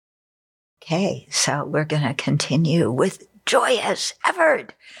Okay, so we're going to continue with joyous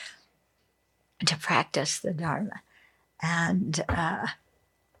effort to practice the Dharma. And,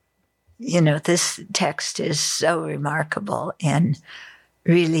 this text is so remarkable in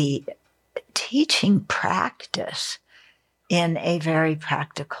really teaching practice in a very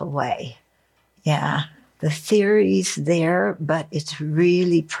practical way. Yeah, the theory's there, but it's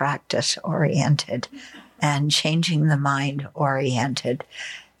really practice-oriented and changing the mind-oriented.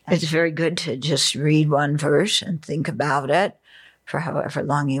 It's very good to just read one verse and think about it for however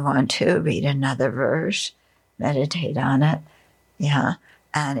long you want to. Read another verse, meditate on it. Yeah,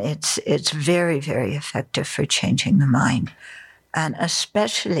 and it's very, very effective for changing the mind. And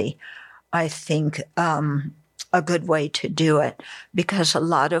especially, I think, a good way to do it, because a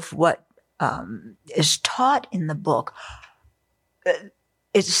lot of what is taught in the book,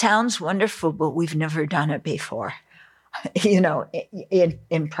 it sounds wonderful, but we've never done it before.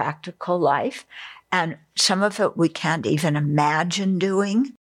 In practical life. And some of it we can't even imagine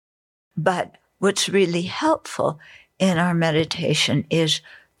doing. But what's really helpful in our meditation is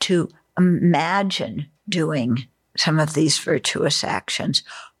to imagine doing some of these virtuous actions,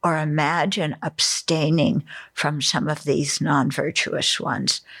 or imagine abstaining from some of these non-virtuous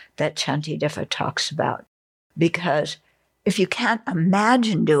ones that Shantideva talks about. Because if you can't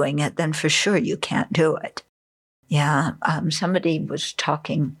imagine doing it, then for sure you can't do it. Yeah, somebody was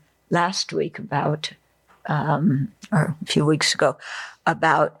talking last week about, or a few weeks ago,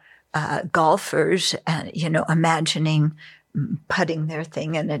 about golfers, imagining putting their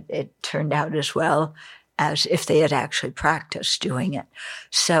thing, and it turned out as well as if they had actually practiced doing it.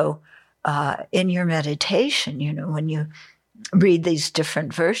 So in your meditation, when you read these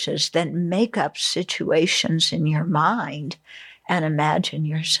different verses, then make up situations in your mind and imagine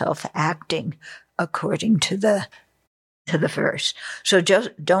yourself acting according to the verse. So just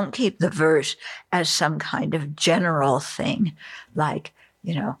don't keep the verse as some kind of general thing, like,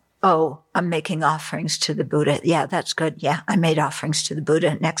 oh, I'm making offerings to the Buddha. Yeah, that's good. Yeah, I made offerings to the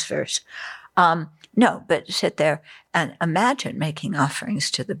Buddha. Next verse. No, but sit there and imagine making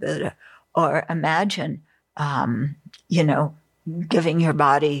offerings to the Buddha, or imagine, giving your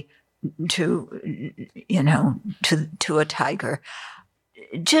body to a tiger.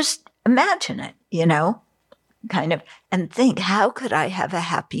 Just imagine it, kind of, and think, how could I have a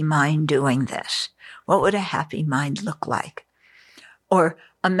happy mind doing this? What would a happy mind look like? Or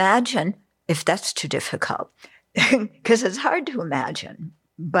imagine, if that's too difficult, because it's hard to imagine,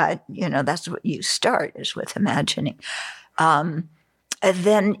 but, that's what you start, is with imagining. And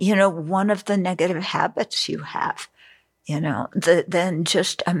then, one of the negative habits you have, then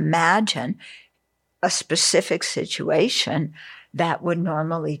just imagine a specific situation that would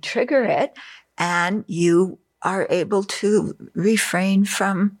normally trigger it, and you are able to refrain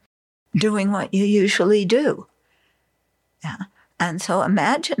from doing what you usually do. Yeah. And so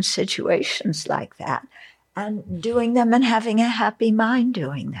imagine situations like that and doing them and having a happy mind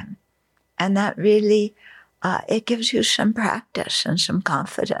doing them. And that really, it gives you some practice and some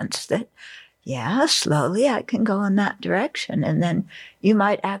confidence that, yeah, slowly I can go in that direction. And then you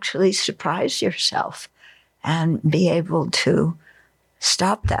might actually surprise yourself and be able to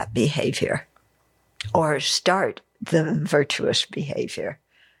stop that behavior or start the virtuous behavior.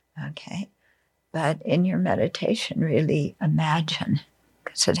 Okay. But in your meditation, really imagine,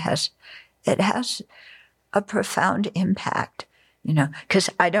 because it has a profound impact, because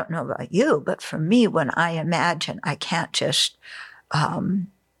I don't know about you, but for me, when I imagine, I can't just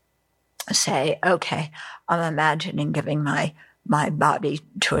say, okay, I'm imagining giving my body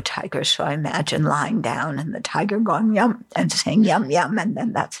to a tiger. So I imagine lying down and the tiger going yum and saying yum, yum, and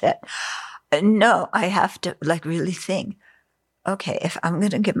then that's it. No, I have to really think, okay, if I'm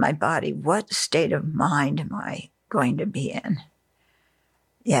going to give my body, what state of mind am I going to be in?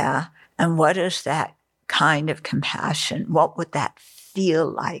 Yeah. And what is that kind of compassion? What would that feel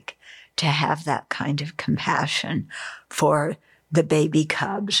like to have that kind of compassion for the baby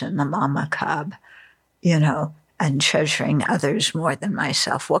cubs and the mama cub, and treasuring others more than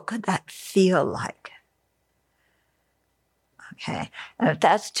myself? What could that feel like? Okay. And if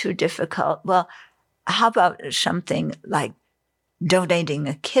that's too difficult, well, how about something like donating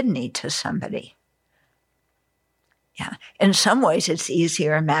a kidney to somebody? Yeah. In some ways, it's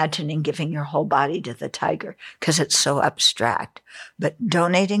easier imagining giving your whole body to the tiger because it's so abstract. But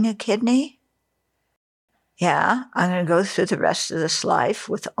donating a kidney? Yeah, I'm going to go through the rest of this life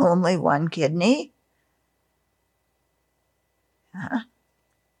with only one kidney. Yeah.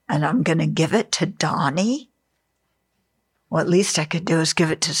 And I'm going to give it to Donnie. well, at least I could do is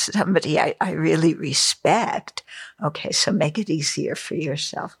give it to somebody I really respect. Okay, so make it easier for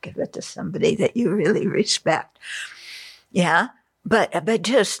yourself. Give it to somebody that you really respect. Yeah, but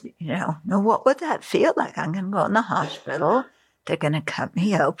just, what would that feel like? I'm going to go in the hospital. They're going to cut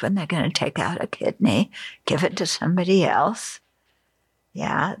me open. They're going to take out a kidney, give it to somebody else.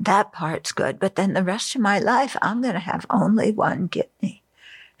 Yeah, that part's good. But then the rest of my life, I'm going to have only one kidney.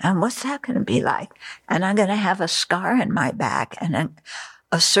 And what's that going to be like? And I'm going to have a scar in my back and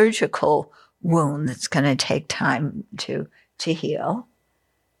a surgical wound that's going to take time to heal.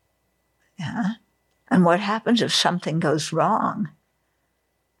 Yeah. And what happens if something goes wrong?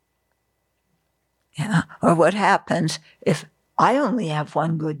 Yeah. Or what happens if I only have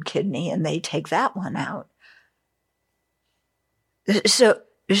one good kidney and they take that one out? So,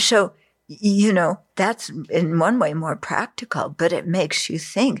 that's in one way more practical, but it makes you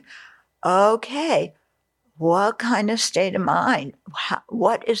think, okay, what kind of state of mind?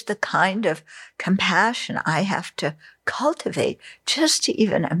 What is the kind of compassion I have to cultivate just to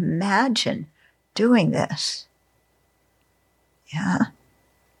even imagine doing this? Yeah.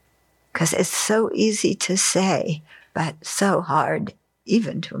 Because it's so easy to say, but so hard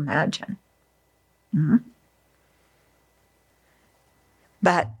even to imagine. Mm-hmm.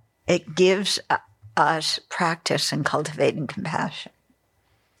 But it gives us practice in cultivating compassion.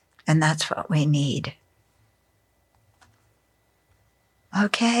 And that's what we need.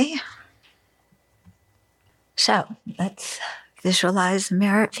 Okay. So let's visualize the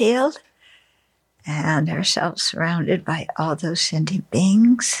merit field and ourselves surrounded by all those sentient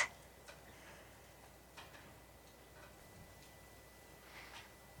beings.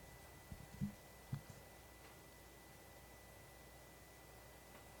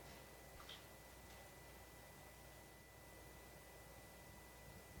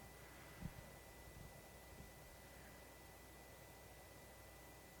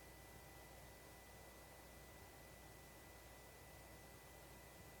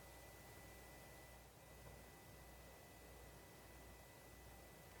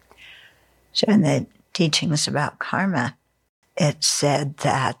 So in the teachings about karma, it said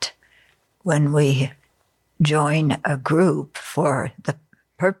that when we join a group for the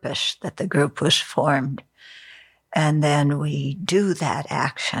purpose that the group was formed, and then we do that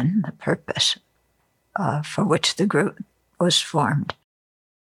action, the purpose for which the group was formed,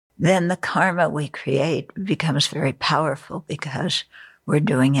 then the karma we create becomes very powerful because we're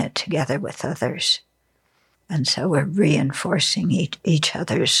doing it together with others. And so we're reinforcing each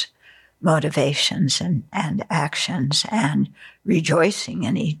other's motivations and actions and rejoicing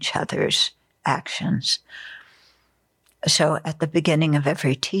in each other's actions. So at the beginning of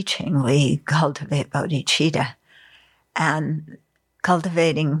every teaching, we cultivate bodhicitta. And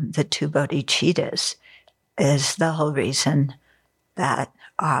cultivating the two bodhicittas is the whole reason that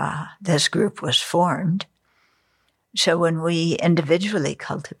this group was formed. So when we individually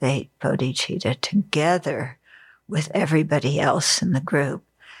cultivate bodhicitta together with everybody else in the group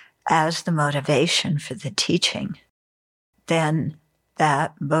as the motivation for the teaching, then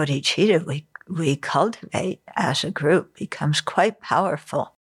that bodhicitta we cultivate as a group becomes quite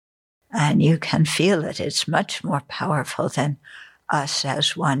powerful. And you can feel it. It's much more powerful than us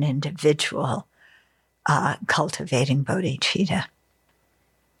as one individual cultivating bodhicitta,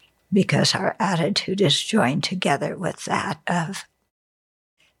 because our attitude is joined together with that of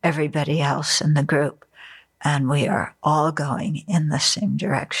everybody else in the group. And we are all going in the same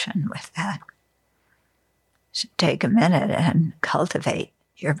direction with that. So take a minute and cultivate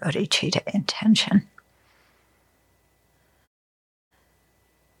your bodhicitta intention.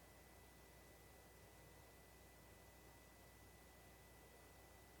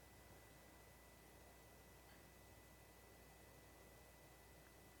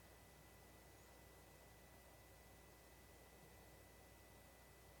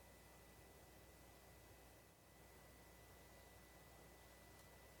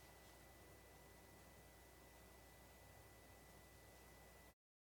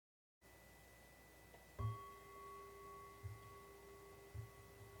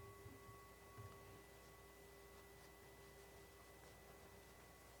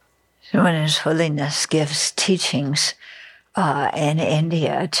 So when His Holiness gives teachings in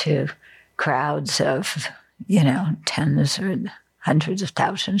India to crowds of, tens or hundreds of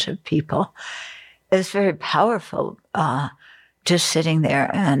thousands of people, it's very powerful just sitting there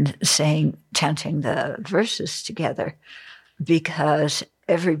and chanting the verses together, because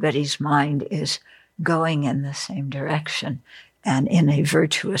everybody's mind is going in the same direction and in a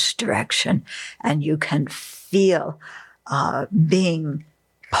virtuous direction. And you can feel being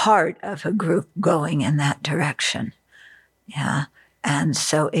part of a group going in that direction. Yeah. And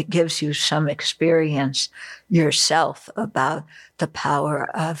so it gives you some experience yourself about the power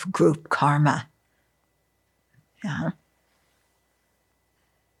of group karma. Yeah.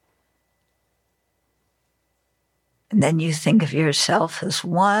 And then you think of yourself as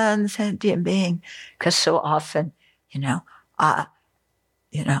one sentient being, because so often,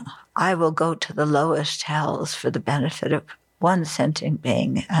 I will go to the lowest hells for the benefit of one sentient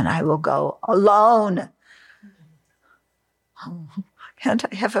being, and I will go alone. Can't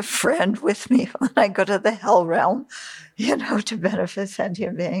I have a friend with me when I go to the hell realm, to benefit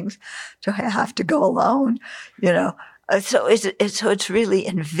sentient beings? Do I have to go alone? So it's really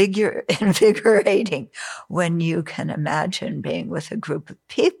invigorating when you can imagine being with a group of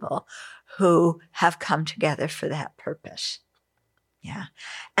people who have come together for that purpose. Yeah.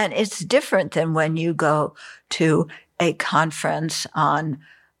 And it's different than when you go to a conference on,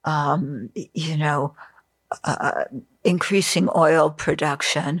 increasing oil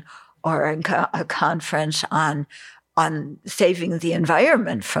production, or a conference on saving the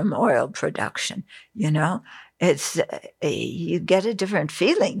environment from oil production. It's you get a different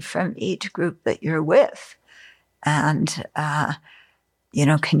feeling from each group that you're with, and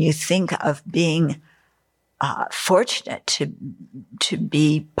can you think of being fortunate to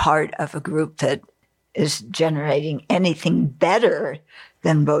be part of a group that is generating anything better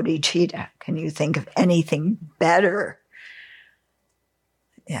than bodhicitta? Can you think of anything better?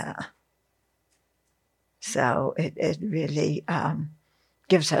 Yeah. So it really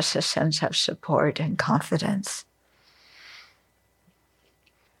gives us a sense of support and confidence.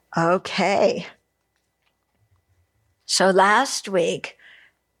 Okay. So last week,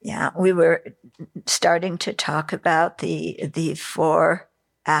 we were starting to talk about the 4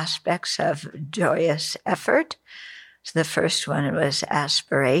 aspects of joyous effort. So the first one was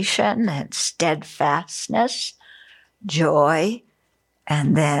aspiration and steadfastness, joy,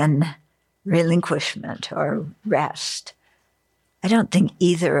 and then relinquishment or rest. I don't think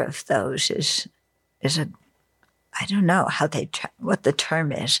either of those is I don't know what the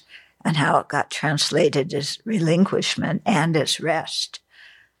term is and how it got translated as relinquishment and as rest.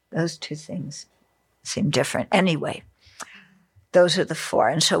 Those 2 things seem different. Anyway, those are the 4.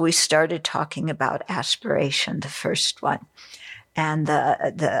 And so we started talking about aspiration, the first one. And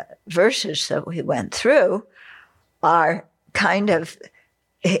the verses that we went through are kind of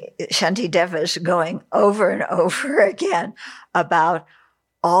Shantideva's going over and over again about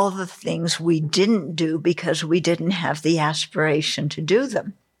all the things we didn't do because we didn't have the aspiration to do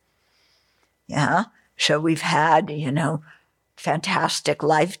them. Yeah. So we've had, fantastic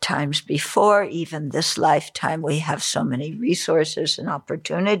lifetimes before. Even this lifetime, we have so many resources and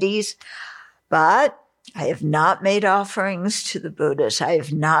opportunities. But I have not made offerings to the Buddhas. I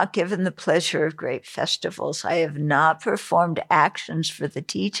have not given the pleasure of great festivals. I have not performed actions for the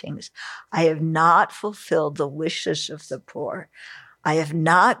teachings. I have not fulfilled the wishes of the poor. I have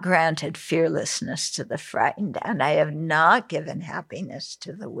not granted fearlessness to the frightened, and I have not given happiness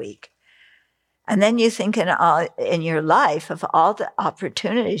to the weak. And then you think in your life of all the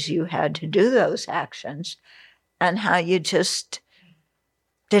opportunities you had to do those actions and how you just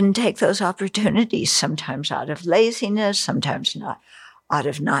didn't take those opportunities, sometimes out of laziness, sometimes not out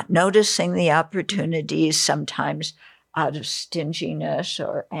of not noticing the opportunities, sometimes out of stinginess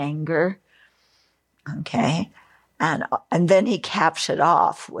or anger. Okay. And then he caps it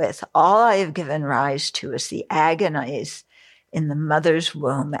off with, all I have given rise to is the agonies in the mother's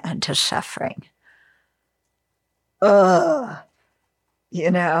womb and to suffering. That's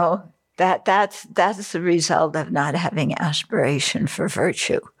the result of not having aspiration for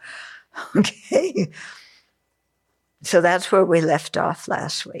virtue. Okay. So that's where we left off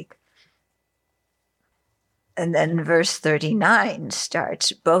last week. And then verse 39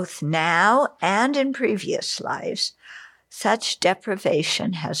 starts, both now and in previous lives, such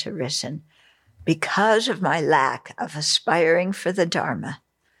deprivation has arisen because of my lack of aspiring for the Dharma.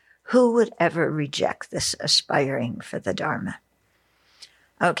 Who would ever reject this aspiring for the Dharma?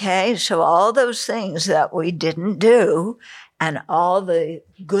 Okay, so all those things that we didn't do and all the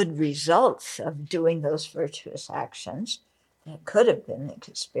good results of doing those virtuous actions that could have been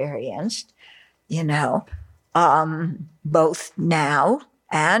experienced, both now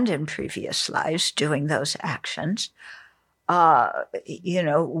and in previous lives doing those actions,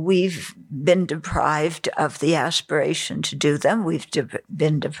 we've been deprived of the aspiration to do them. We've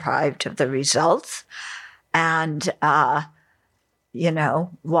been deprived of the results. And,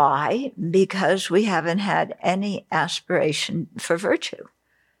 why? Because we haven't had any aspiration for virtue.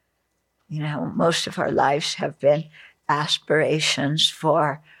 Most of our lives have been aspirations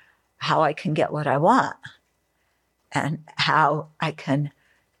for how I can get what I want. and how I can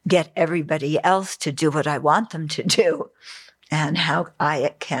get everybody else to do what I want them to do, and how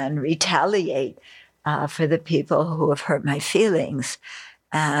I can retaliate for the people who have hurt my feelings.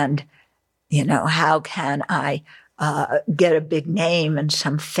 And, how can I get a big name and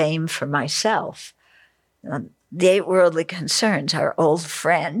some fame for myself? The 8 worldly concerns, our old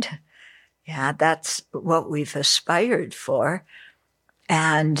friend. Yeah, that's what we've aspired for.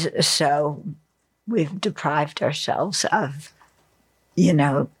 And so we've deprived ourselves of,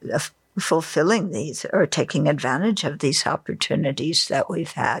 of fulfilling these or taking advantage of these opportunities that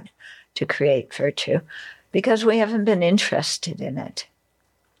we've had to create virtue because we haven't been interested in it.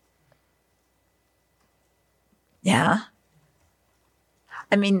 Yeah.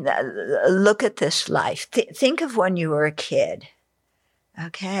 I mean, look at this life. Think of when you were a kid,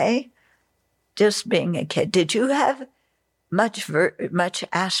 okay? Just being a kid. Did you have much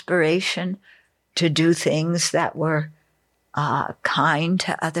aspiration to do things that were kind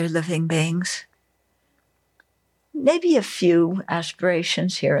to other living beings? Maybe a few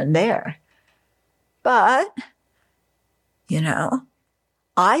aspirations here and there. But,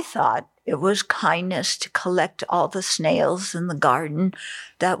 I thought it was kindness to collect all the snails in the garden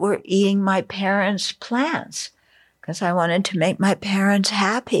that were eating my parents' plants because I wanted to make my parents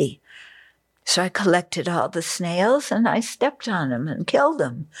happy. So I collected all the snails and I stepped on them and killed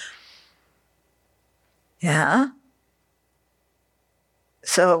them. Yeah.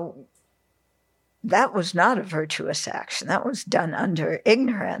 So that was not a virtuous action. That was done under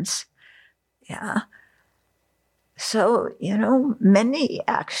ignorance. Yeah. So, many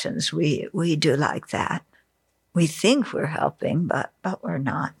actions we do like that. We think we're helping, but we're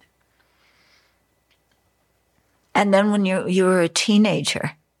not. And then when you were a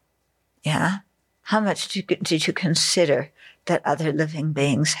teenager, yeah, how much did you consider that other living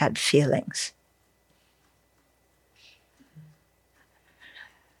beings had feelings?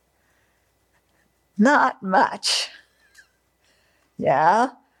 Not much.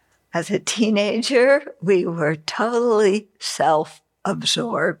 Yeah. As a teenager, we were totally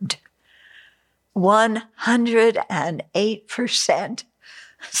self-absorbed. 108%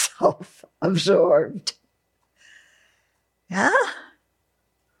 self-absorbed. Yeah?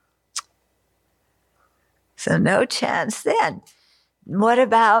 So no chance then. What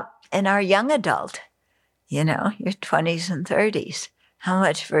about in our young adult? Your 20s and 30s. How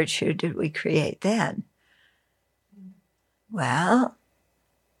much virtue did we create then? Well,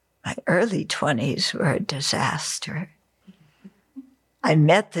 my early 20s were a disaster. I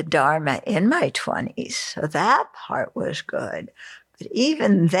met the Dharma in my 20s, so that part was good. But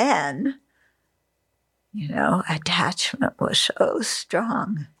even then, attachment was so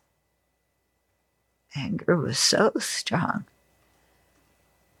strong. Anger was so strong.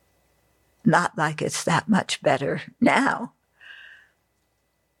 Not like it's that much better now.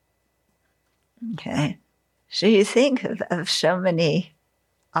 Okay. So you think of so many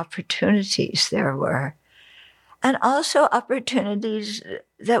opportunities there were, and also opportunities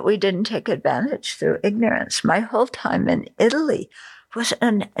that we didn't take advantage through ignorance. My whole time in Italy was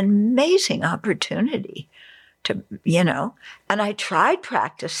an amazing opportunity to, and I tried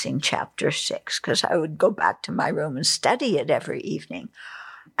practicing chapter 6 because I would go back to my room and study it every evening.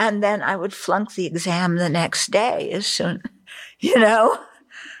 And then I would flunk the exam the next day as soon,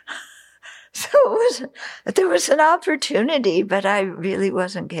 So there was an opportunity, but I really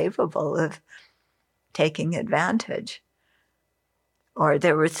wasn't capable of taking advantage. Or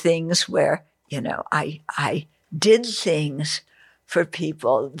there were things where, I did things for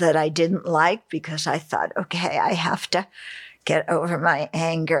people that I didn't like because I thought, okay, I have to get over my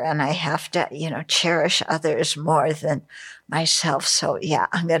anger and I have to, cherish others more than myself. So yeah,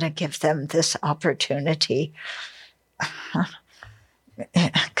 I'm going to give them this opportunity.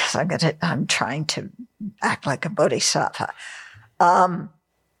 Because I'm trying to act like a bodhisattva.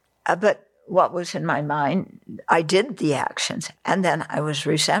 But what was in my mind, I did the actions, and then I was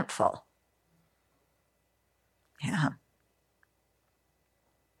resentful. Yeah.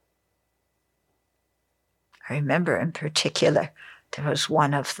 I remember in particular, there was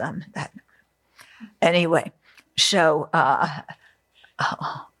one of them that, anyway, so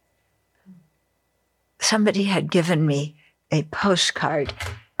somebody had given me a postcard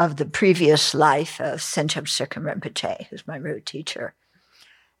of the previous life of Senchab Sirkum Rinpoche, who's my root teacher.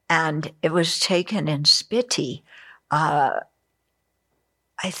 And it was taken in Spiti, I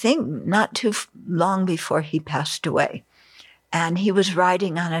think not too long before he passed away. And he was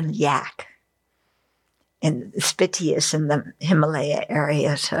riding on a yak. And Spiti is in the Himalaya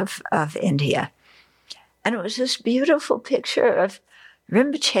areas of India. And it was this beautiful picture of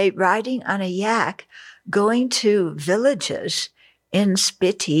Rinpoche riding on a yak going to villages in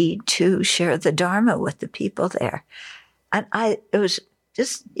Spiti to share the Dharma with the people there. And it was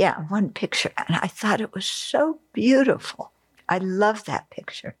just, one picture. And I thought it was so beautiful. I love that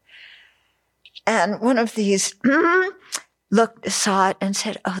picture. And one of these saw it and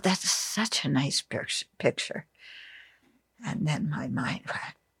said, "Oh, that's such a nice picture." And then my mind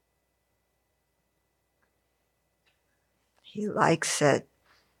went, "He likes it.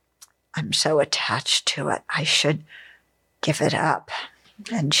 I'm so attached to it. I should give it up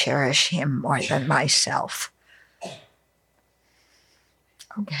and cherish him more than myself."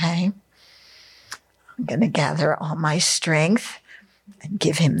 Okay. I'm going to gather all my strength and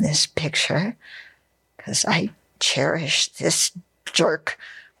give him this picture because I cherish this jerk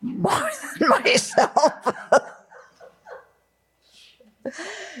more than myself.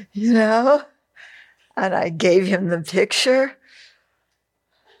 You know? And I gave him the picture.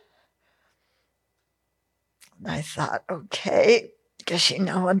 And I thought, okay, because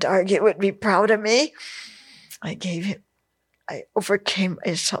Dargit would be proud of me. I overcame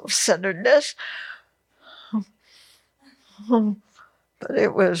my self-centeredness. But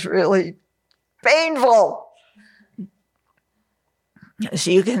it was really painful.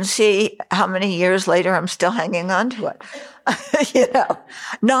 So you can see how many years later I'm still hanging on to it.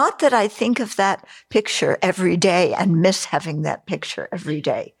 Not that I think of that picture every day and miss having that picture every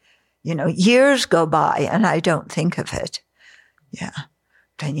day. Years go by and I don't think of it. Yeah.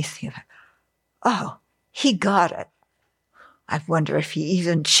 Then you think of it. Oh, he got it. I wonder if he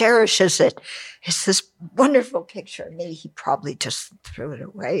even cherishes it. It's this wonderful picture. Maybe he probably just threw it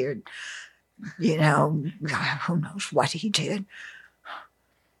away or, who knows what he did.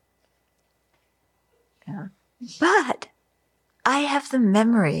 Yeah. But I have the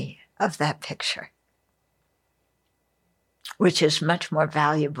memory of that picture, which is much more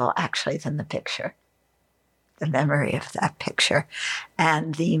valuable actually than the picture. The memory of that picture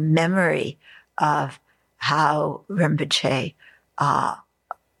and the memory of how Rinpoche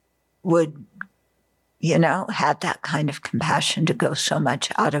would, had that kind of compassion to go so much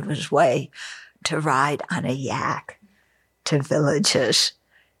out of his way to ride on a yak to villages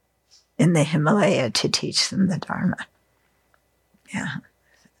in the Himalaya to teach them the Dharma. Yeah.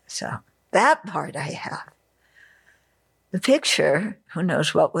 So that part I have. The picture, who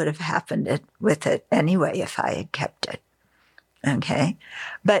knows what would have happened with it anyway if I had kept it. Okay.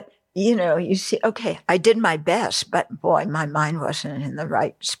 But you see, okay, I did my best, but boy, my mind wasn't in the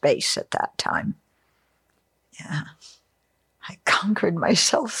right space at that time. Yeah. I conquered my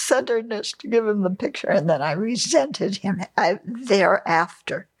self-centeredness to give him the picture, and then I resented him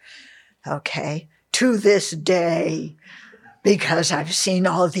thereafter. Okay. To this day, because I've seen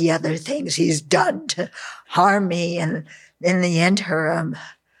all the other things he's done to harm me, and in the interim,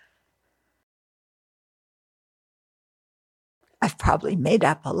 I've probably made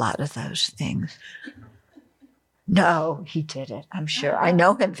up a lot of those things. No, he did it, I'm sure. I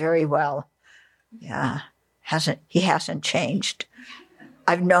know him very well. Yeah. He hasn't changed.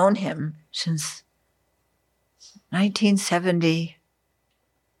 I've known him since 1979,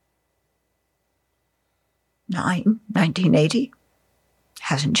 1980.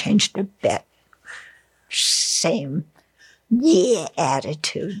 Hasn't changed a bit. Same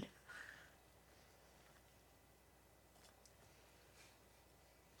attitude.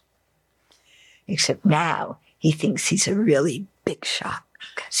 Except now he thinks he's a really big shot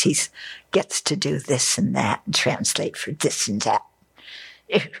because he gets to do this and that and translate for this and that.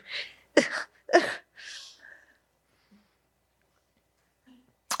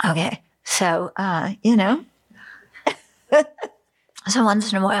 Okay, so, so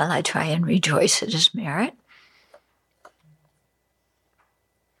once in a while I try and rejoice at his merit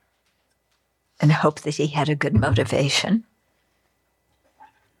and hope that he had a good motivation.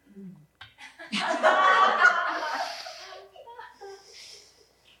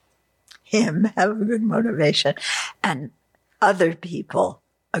 Him have a good motivation, and other people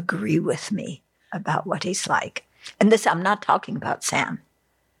agree with me about what he's like. And this, I'm not talking about Sam.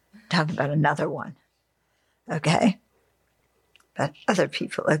 I'm talking about another one. Okay? But other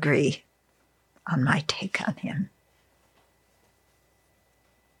people agree on my take on him.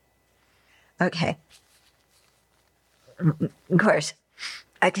 Okay. Of course,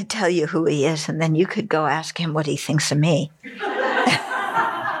 I could tell you who he is, and then you could go ask him what he thinks of me.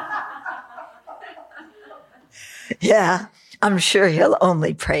 Yeah, I'm sure he'll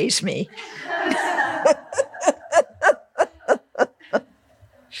only praise me.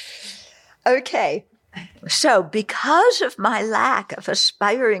 Okay, so because of my lack of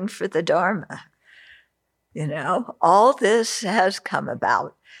aspiring for the Dharma, all this has come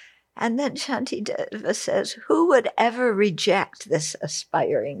about. And then Shantideva says, who would ever reject this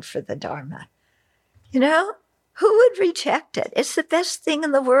aspiring for the Dharma? You know, who would reject it? It's the best thing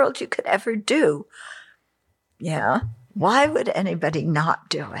in the world you could ever do. Yeah. Why would anybody not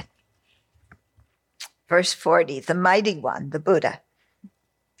do it? Verse 40, the Mighty One, the Buddha,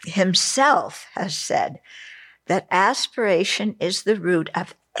 himself has said that aspiration is the root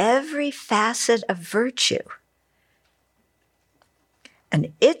of every facet of virtue.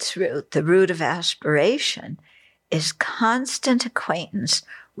 And its root, the root of aspiration, is constant acquaintance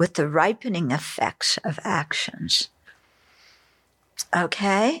with the ripening effects of actions.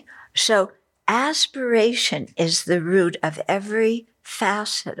 Okay? So aspiration is the root of every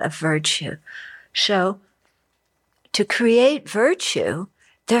facet of virtue. So to create virtue,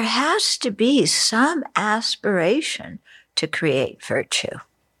 there has to be some aspiration to create virtue.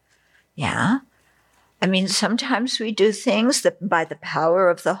 Yeah? I mean, sometimes we do things that by the power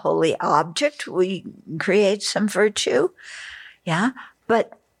of the holy object, we create some virtue. Yeah?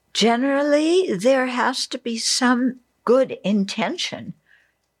 But generally, there has to be some good intention,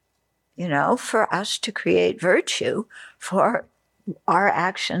 you know, for us to create virtue, for our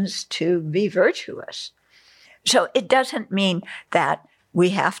actions to be virtuous. So it doesn't mean that we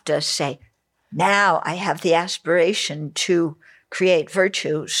have to say, now I have the aspiration to create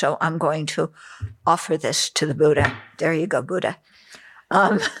virtue, so I'm going to offer this to the Buddha. There you go, Buddha.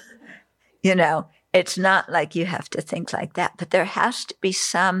 You know, it's not like you have to think like that, but there has to be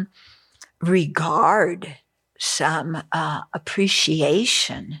some regard, some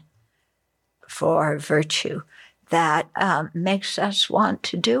appreciation for virtue that makes us want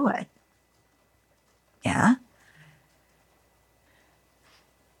to do it. Yeah?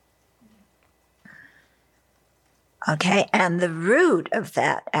 Okay, and the root of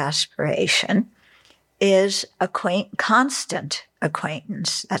that aspiration is constant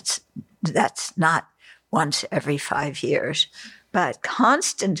acquaintance. That's not once every 5 years, but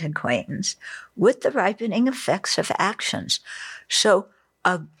constant acquaintance with the ripening effects of actions. So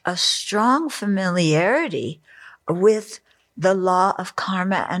a strong familiarity with the law of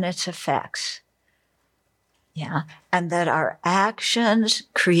karma and its effects. Yeah, and that our actions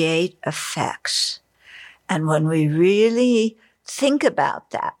create effects. And when we really think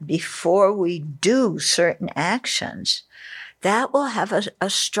about that before we do certain actions, that will have a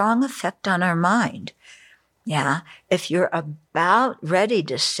strong effect on our mind. Yeah. If you're about ready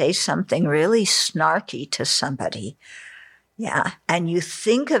to say something really snarky to somebody, yeah, and you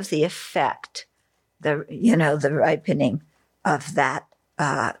think of the effect, the ripening of that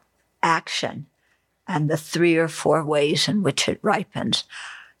action and the 3 or 4 ways in which it ripens,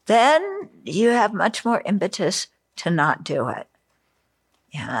 then you have much more impetus to not do it.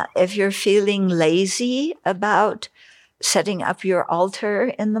 Yeah. If you're feeling lazy about setting up your altar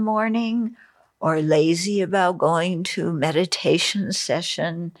in the morning, or lazy about going to meditation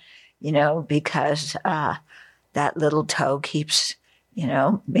session, because that little toe keeps,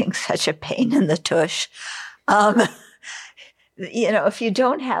 being such a pain in the tush. If you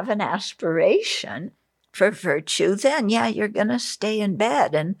don't have an aspiration for virtue, then you're going to stay in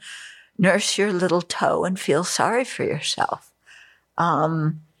bed and nurse your little toe and feel sorry for yourself.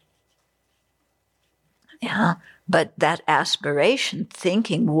 But that aspiration,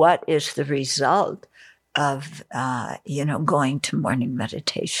 thinking what is the result of, going to morning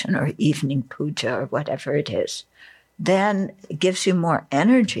meditation or evening puja or whatever it is, then it gives you more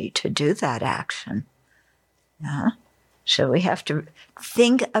energy to do that action. Yeah. So we have to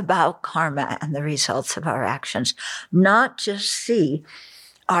think about karma and the results of our actions, not just see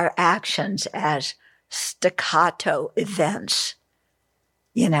our actions as staccato events,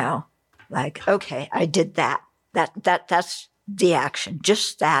 like, okay, I did that. That's the action,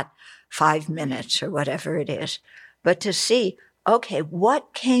 just that 5 minutes or whatever it is. But to see, okay,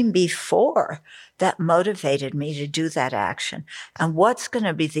 what came before that motivated me to do that action? And what's going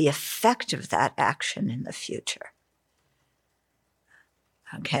to be the effect of that action in the future?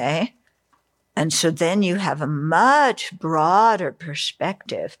 Okay? And so then you have a much broader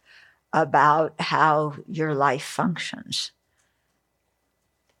perspective about how your life functions.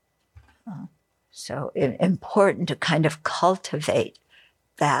 So important to kind of cultivate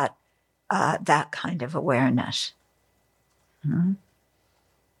that kind of awareness.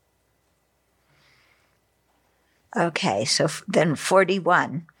 Okay, so then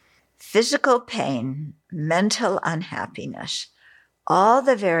 41, physical pain, mental unhappiness, all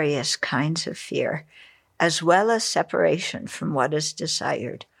the various kinds of fear, as well as separation from what is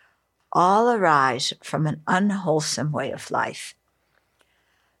desired, all arise from an unwholesome way of life.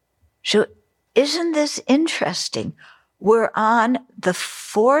 So isn't this interesting? we're on the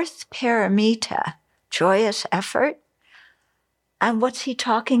fourth paramita, joyous effort. And what's he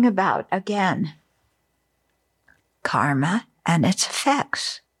talking about again? Karma and its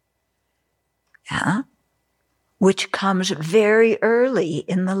effects. Yeah? Which comes very early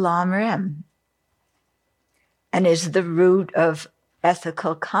in the Lam Rim and is the root of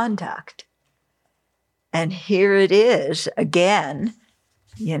ethical conduct. And here it is again,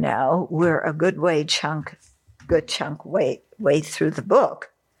 we're a good chunk way through the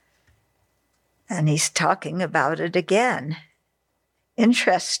book. And he's talking about it again.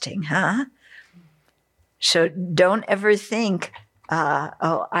 Interesting, huh? So don't ever think,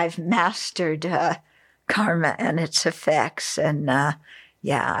 I've mastered karma and its effects. And I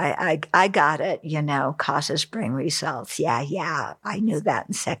got it, causes bring results. Yeah, I knew that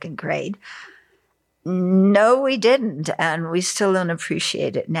in second grade. No, we didn't. And we still don't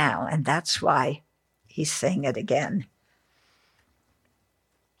appreciate it now. And that's why he's saying it again.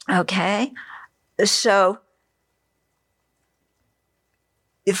 Okay? So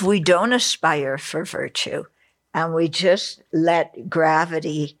if we don't aspire for virtue and we just let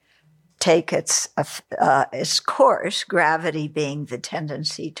gravity take its course, gravity being the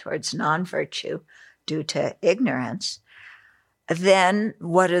tendency towards non-virtue due to ignorance, then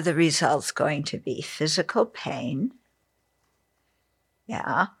what are the results going to be? Physical pain.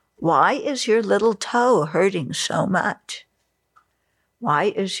 Yeah. Why is your little toe hurting so much? Why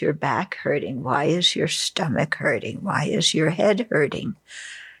is your back hurting? Why is your stomach hurting? Why is your head hurting?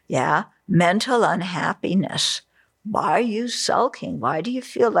 Yeah. Mental unhappiness. Why are you sulking? Why do you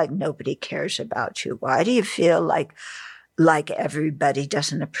feel like nobody cares about you? Why do you feel like everybody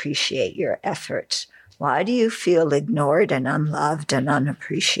doesn't appreciate your efforts? Why do you feel ignored and unloved and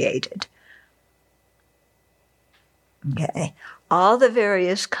unappreciated? Okay. All the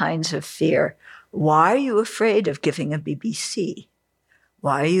various kinds of fear. Why are you afraid of giving a BBC?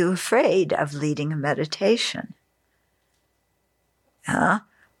 Why are you afraid of leading a meditation? Huh?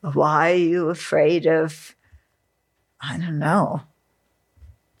 Why are you afraid of,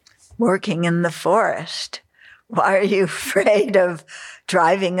 working in the forest? Why are you afraid of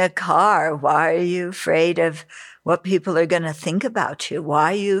driving a car? Why are you afraid of what people are going to think about you?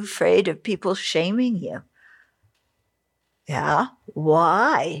 Why are you afraid of people shaming you? Yeah.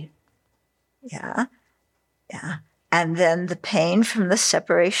 Why? Yeah. And then the pain from the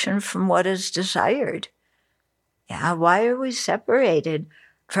separation from what is desired. Yeah. Why are we separated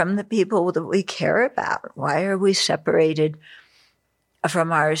from the people that we care about? Why are we separated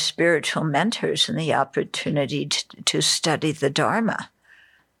from our spiritual mentors and the opportunity to study the Dharma?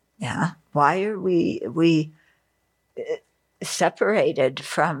 Yeah. Why are we separated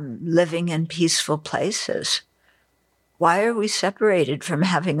from living in peaceful places? Why are we separated from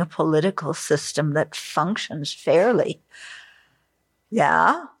having a political system that functions fairly?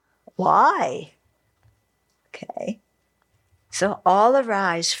 Yeah. Why? Okay. So all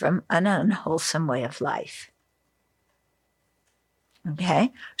arise from an unwholesome way of life.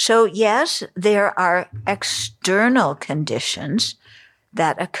 Okay. So yes, there are external conditions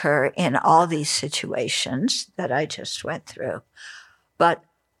that occur in all these situations that I just went through. But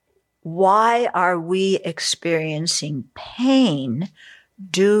why are we experiencing pain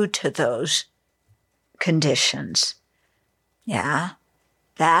due to those conditions? Yeah.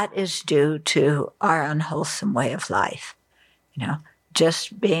 That is due to our unwholesome way of life.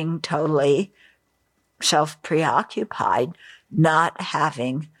 Just being totally self-preoccupied, not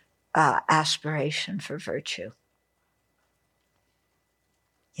having aspiration for virtue.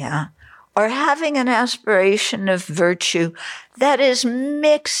 Yeah. Or having an aspiration of virtue that is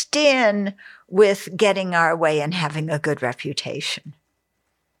mixed in with getting our way and having a good reputation.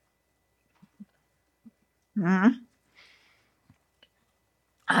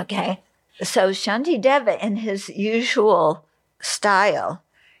 Okay. So Shantideva, in his usual style,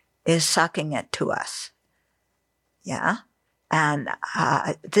 is sucking it to us. Yeah. And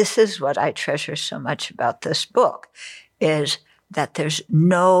this is what I treasure so much about this book, is that there's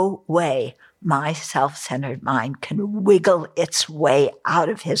no way my self-centered mind can wiggle its way out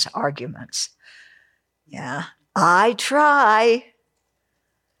of his arguments. Yeah. I try.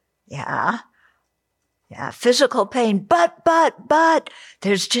 Yeah. Physical pain, but,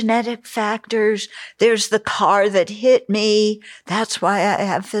 there's genetic factors. There's the car that hit me. That's why I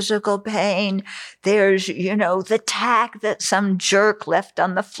have physical pain. There's, the tack that some jerk left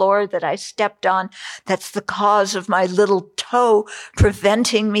on the floor that I stepped on. That's the cause of my little toe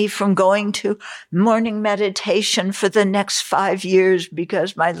preventing me from going to morning meditation for the next 5 years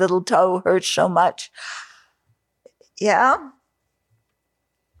because my little toe hurts so much. Yeah.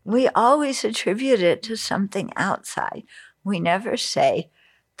 we always attribute it to something outside. We never say,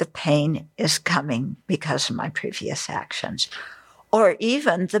 the pain is coming because of my previous actions. Or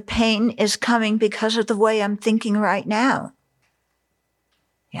even, the pain is coming because of the way I'm thinking right now.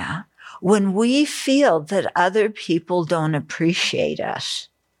 Yeah. When we feel that other people don't appreciate us,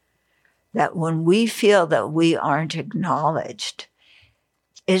 that when we feel that we aren't acknowledged,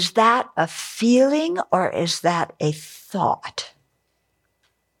 is that a feeling or is that a thought?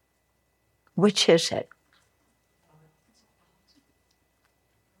 Which is it?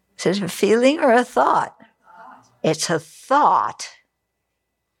 Is it a feeling or a thought? It's a thought.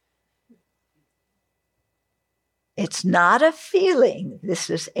 It's not a feeling. This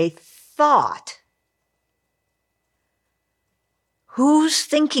is a thought. Who's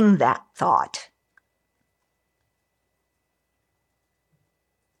thinking that thought?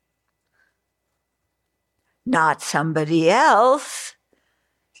 Not somebody else.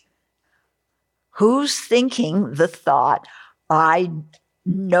 Who's thinking the thought,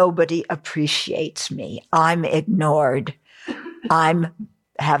 nobody appreciates me. I'm ignored.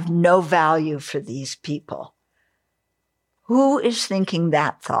 Have no value for these people. Who is thinking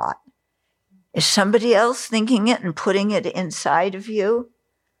that thought? Is somebody else thinking it and putting it inside of you?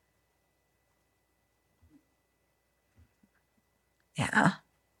 Yeah.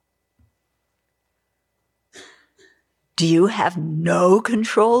 Do you have no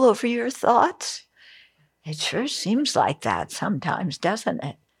control over your thoughts? It sure seems like that sometimes, doesn't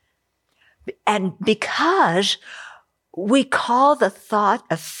it? And because we call the thought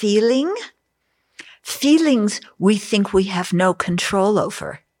a feeling, feelings we think we have no control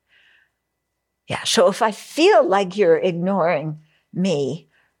over. Yeah, so if I feel like you're ignoring me,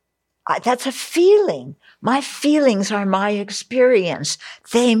 that's a feeling. My feelings are my experience.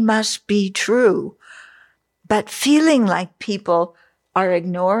 They must be true. But feeling like people are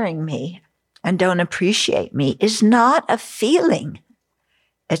ignoring me and don't appreciate me is not a feeling.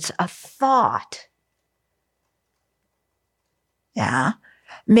 It's a thought. Yeah.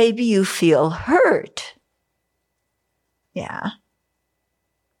 Maybe you feel hurt. Yeah.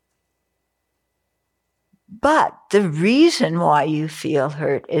 But the reason why you feel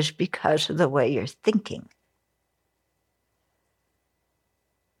hurt is because of the way you're thinking.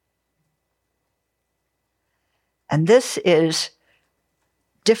 And this is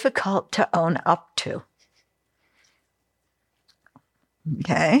difficult to own up to.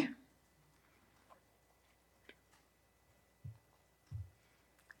 Okay?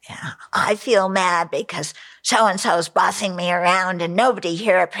 Yeah, I feel mad because so-and-so's bossing me around and nobody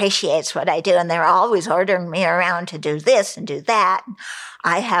here appreciates what I do and they're always ordering me around to do this and do that.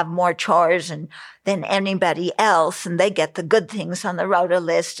 I have more chores than anybody else and they get the good things on the rota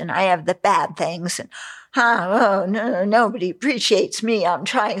list and I have the bad things. And no, nobody appreciates me. I'm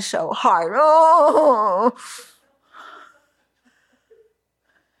trying so hard. Oh,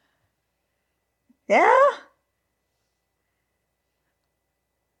 yeah.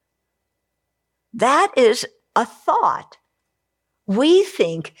 That is a thought. We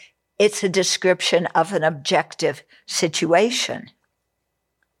think it's a description of an objective situation.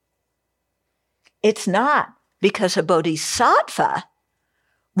 It's not, because a bodhisattva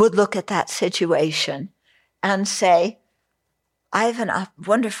would look at that situation and say, I have a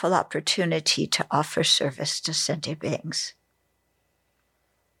wonderful opportunity to offer service to sentient beings.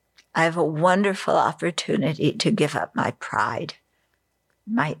 I have a wonderful opportunity to give up my pride,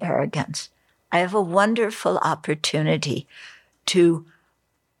 my arrogance. I have a wonderful opportunity to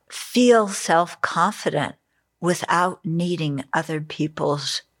feel self-confident without needing other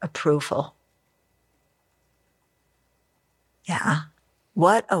people's approval. Yeah,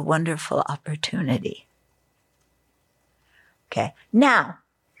 what a wonderful opportunity. Okay, now,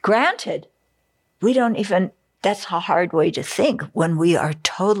 granted, that's a hard way to think when we are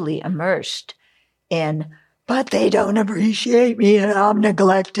totally immersed in, but they don't appreciate me and I'm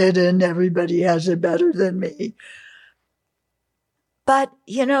neglected and everybody has it better than me. But,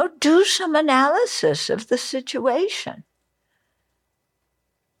 do some analysis of the situation.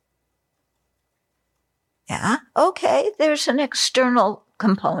 Yeah, okay, there's an external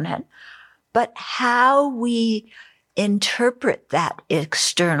component, but how we interpret that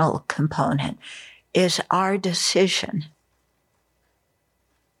external component is our decision.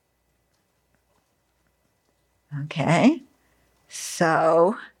 Okay,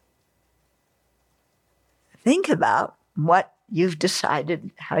 so think about what you've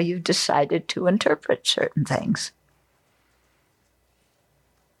decided, how you've decided to interpret certain things.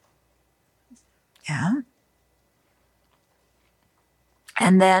 Yeah.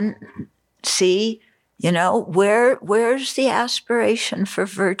 And then see, Where's the aspiration for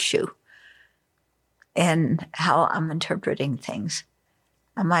virtue in how I'm interpreting things?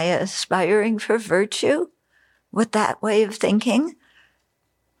 Am I aspiring for virtue with that way of thinking?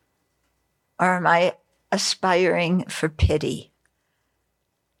 Or am I aspiring for pity?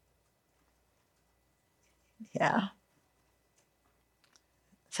 Yeah.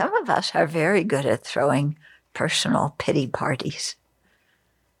 Some of us are very good at throwing personal pity parties.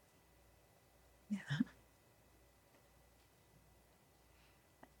 Yeah.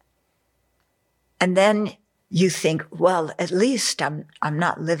 And then you think, well, at least I'm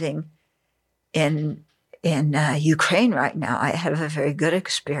not living in Ukraine right now. I have a very good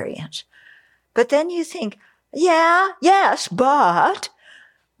experience. But then you think, yes, but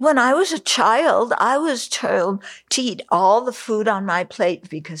when I was a child, I was told to eat all the food on my plate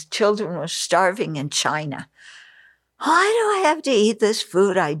because children were starving in China. Why do I have to eat this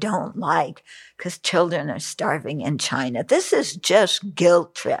food I don't like because children are starving in China? This is just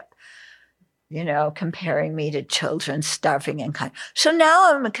guilt trip. Comparing me to children starving in China. So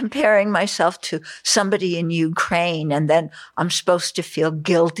now I'm comparing myself to somebody in Ukraine, and then I'm supposed to feel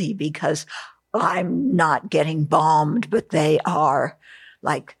guilty because I'm not getting bombed, but they are.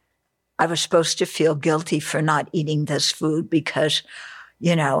 Like, I was supposed to feel guilty for not eating this food because,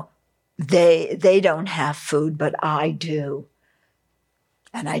 they don't have food, but I do.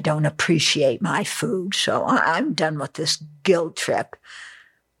 And I don't appreciate my food. So I'm done with this guilt trip.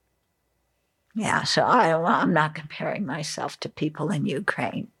 Yeah, so I'm not comparing myself to people in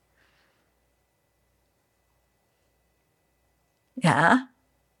Ukraine. Yeah?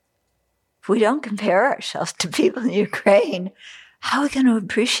 If we don't compare ourselves to people in Ukraine, how are we going to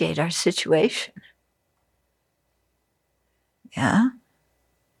appreciate our situation? Yeah?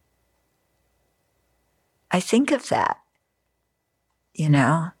 I think of that,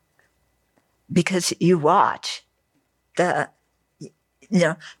 because you watch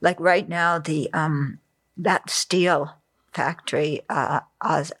like right now, that steel factory,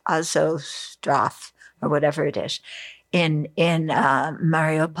 Azovstal, or whatever it is, in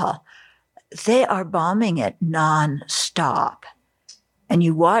Mariupol, they are bombing it nonstop. And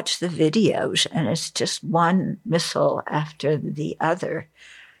you watch the videos, and it's just one missile after the other.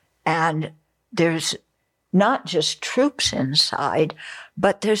 And there's not just troops inside,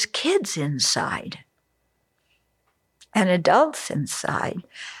 but there's kids inside. And adults inside.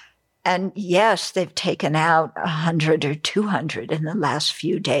 And yes, they've taken out 100 or 200 in the last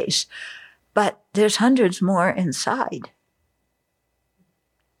few days, but there's hundreds more inside.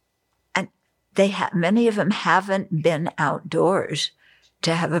 And many of them haven't been outdoors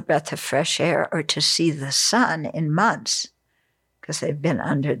to have a breath of fresh air or to see the sun in months because they've been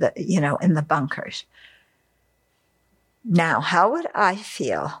under in the bunkers. Now, how would I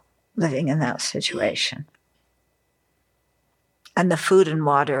feel living in that situation? And the food and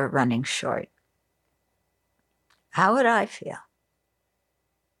water are running short. How would I feel?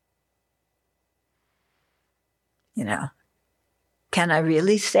 Can I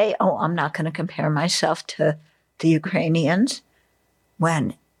really say, I'm not going to compare myself to the Ukrainians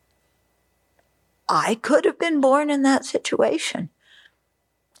when I could have been born in that situation?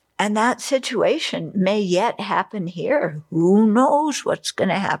 And that situation may yet happen here. Who knows what's going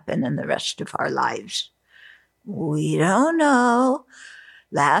to happen in the rest of our lives? We don't know.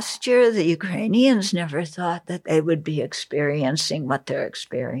 Last year, the Ukrainians never thought that they would be experiencing what they're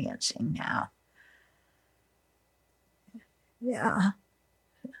experiencing now. Yeah.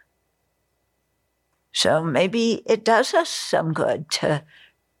 So maybe it does us some good to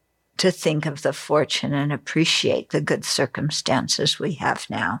think of the fortune and appreciate the good circumstances we have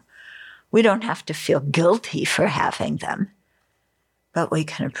now. We don't have to feel guilty for having them, but we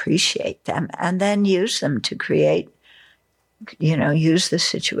can appreciate them and then use them to create, use the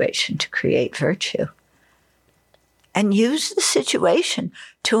situation to create virtue. And use the situation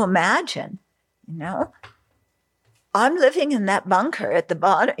to imagine, I'm living in that bunker at the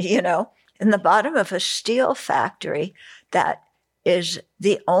bottom, in the bottom of a steel factory that is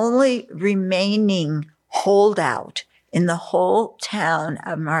the only remaining holdout in the whole town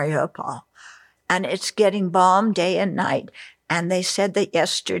of Mariupol. And it's getting bombed day and night. And they said that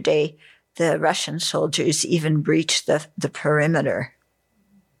yesterday the Russian soldiers even breached the perimeter.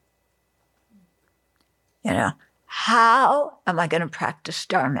 How am I going to practice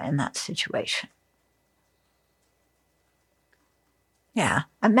Dharma in that situation? Yeah,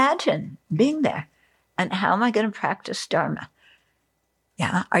 imagine being there. And how am I going to practice Dharma?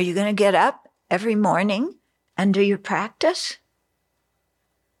 Yeah, are you going to get up every morning and do your practice?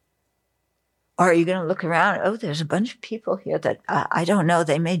 Or are you going to look around? Oh, there's a bunch of people here that I don't know.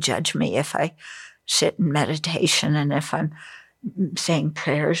 They may judge me if I sit in meditation, and if I'm saying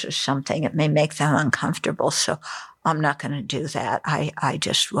prayers or something, it may make them uncomfortable. So I'm not going to do that. I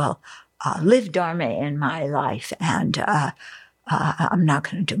just will live Dharma in my life, and I'm not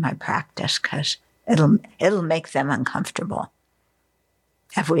going to do my practice because it'll make them uncomfortable.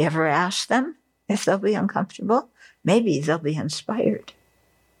 Have we ever asked them if they'll be uncomfortable? Maybe they'll be inspired.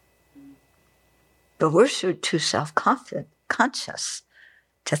 But we're too self-conscious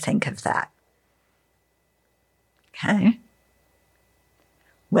to think of that. Okay?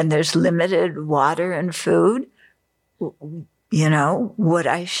 When there's limited water and food, would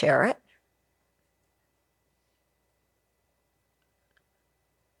I share it?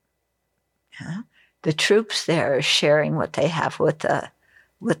 Yeah. The troops there are sharing what they have with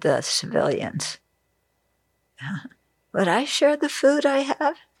the civilians. Yeah. Would I share the food I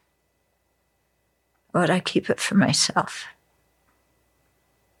have? Or would I keep it for myself?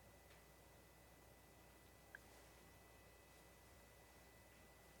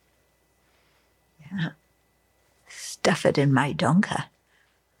 Yeah. Stuff it in my donka.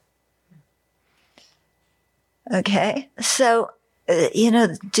 Okay, so,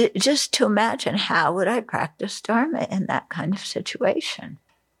 just to imagine, how would I practice Dharma in that kind of situation?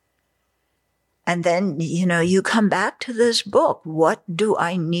 And then, you come back to this book. What do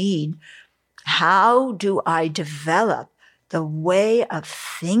I need? How do I develop the way of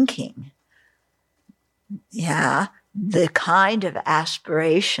thinking? Yeah, the kind of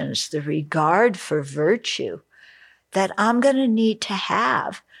aspirations, the regard for virtue that I'm going to need to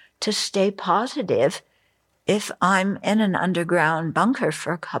have to stay positive if I'm in an underground bunker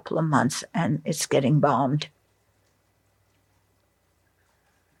for a couple of months and it's getting bombed.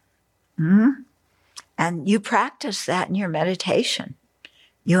 And you practice that in your meditation.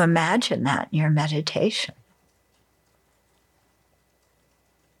 You imagine that in your meditation.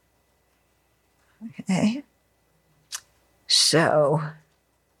 Okay? So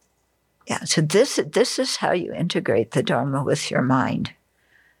this is how you integrate the Dharma with your mind.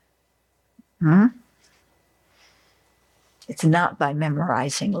 It's not by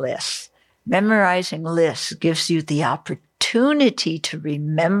memorizing lists. Memorizing lists gives you the opportunity to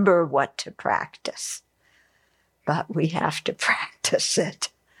remember what to practice. But we have to practice it.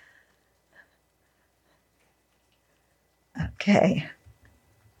 Okay.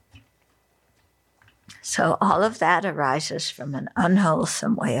 So all of that arises from an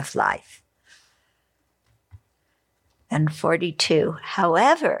unwholesome way of life. And 42,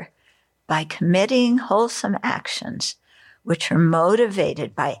 however, by committing wholesome actions, which are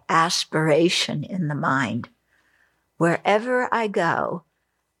motivated by aspiration in the mind, wherever I go,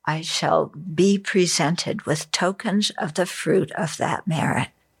 I shall be presented with tokens of the fruit of that merit.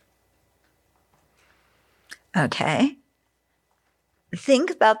 Okay? Think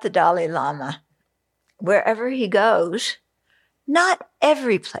about the Dalai Lama. Wherever he goes, not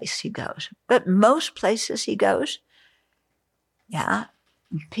every place he goes, but most places he goes,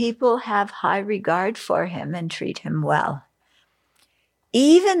 people have high regard for him and treat him well.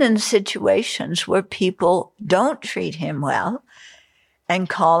 Even in situations where people don't treat him well and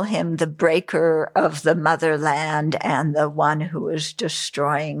call him the breaker of the motherland and the one who is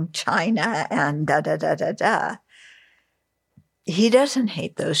destroying China and da-da-da-da-da, he doesn't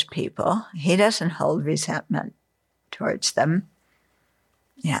hate those people. He doesn't hold resentment towards them.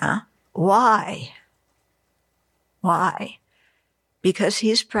 Yeah. Why? Why? Because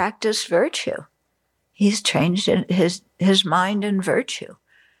he's practiced virtue. He's changed his mind in virtue.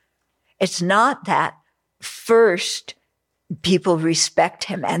 It's not that first people respect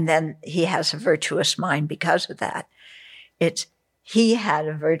him and then he has a virtuous mind because of that. It's he had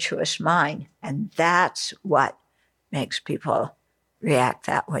a virtuous mind, and that's what makes people react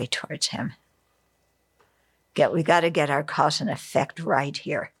that way towards him. We got to get our cause and effect right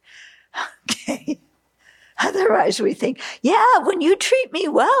here. Okay. Otherwise we think, when you treat me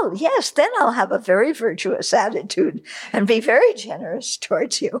well, yes, then I'll have a very virtuous attitude and be very generous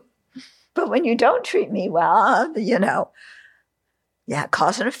towards you. But when you don't treat me well,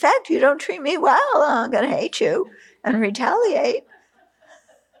 cause and effect, you don't treat me well, I'm going to hate you and retaliate.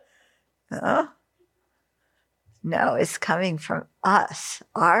 No, it's coming from us,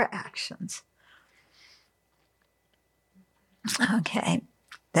 our actions. Okay.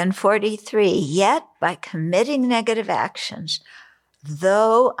 Then 43, yet by committing negative actions,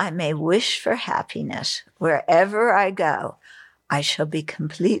 though I may wish for happiness, wherever I go, I shall be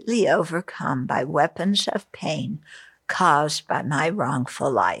completely overcome by weapons of pain caused by my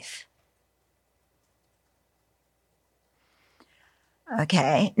wrongful life.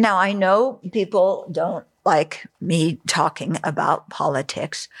 Okay, now I know people don't like me talking about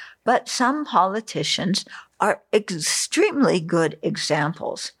politics, but some politicians are extremely good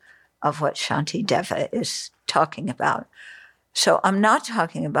examples of what Shantideva is talking about. So I'm not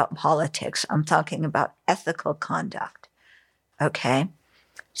talking about politics. I'm talking about ethical conduct. Okay?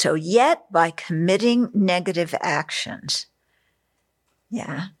 So yet by committing negative actions,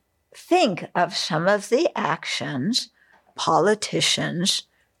 think of some of the actions politicians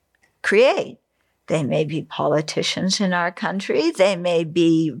create. They may be politicians in our country. They may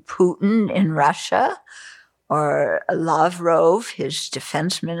be Putin in Russia, or Lavrov, his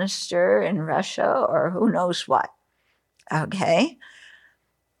defense minister in Russia, or who knows what. Okay?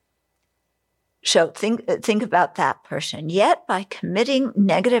 So think about that person. Yet by committing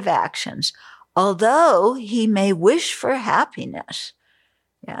negative actions, although he may wish for happiness,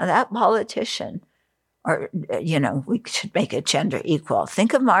 that politician, or, we should make it gender equal.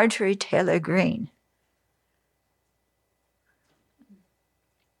 Think of Marjorie Taylor Greene.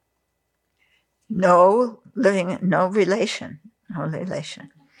 No relation.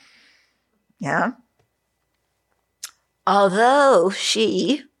 Yeah. Although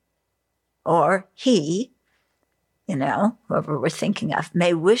she or he, whoever we're thinking of,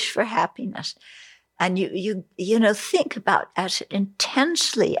 may wish for happiness. And you think about, as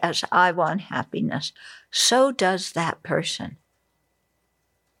intensely as I want happiness, so does that person.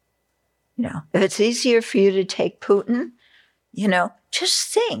 If it's easier for you to take Putin, just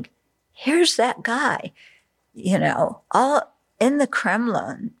think, here's that guy, all in the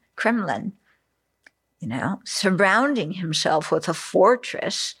Kremlin, surrounding himself with a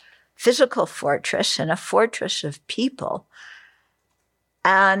fortress, physical fortress, and a fortress of people.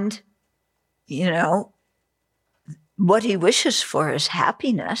 And, what he wishes for is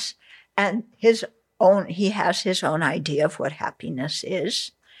happiness, and he has his own idea of what happiness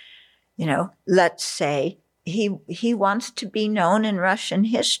is. Let's say he wants to be known in Russian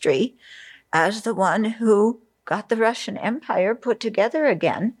history as the one who got the Russian Empire put together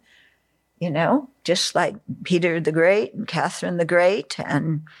again, just like Peter the Great and Catherine the Great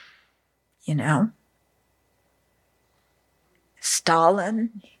and,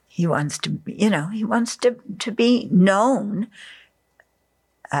 Stalin. He wants to be known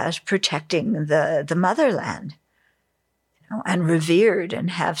as protecting the motherland, and revered, and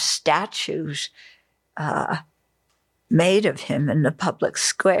have statues made of him in the public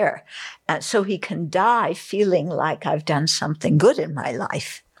square. And so he can die feeling like, I've done something good in my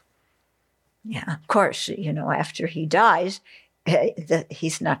life. Yeah, of course, after he dies,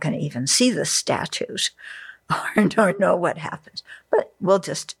 he's not going to even see the statues or know what happens. But we'll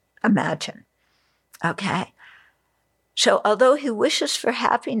just imagine. Okay. So although he wishes for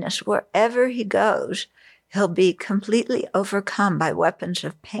happiness wherever he goes, he'll be completely overcome by weapons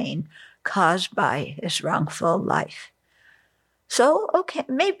of pain caused by his wrongful life. So, okay,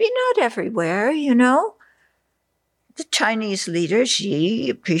 maybe not everywhere, The Chinese leader,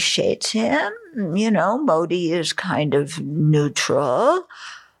 Xi, appreciates him. Modi is kind of neutral.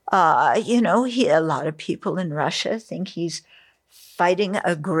 A lot of people in Russia think he's fighting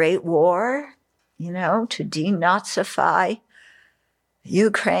a great war, to denazify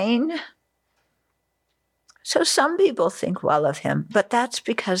Ukraine. So some people think well of him, but that's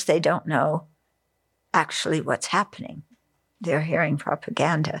because they don't know actually what's happening. They're hearing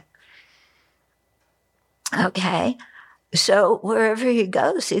propaganda. Okay, so wherever he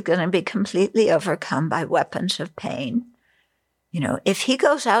goes, he's going to be completely overcome by weapons of pain. If he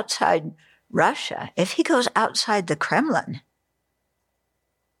goes outside Russia, if he goes outside the Kremlin,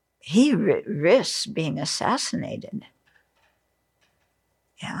 he risks being assassinated.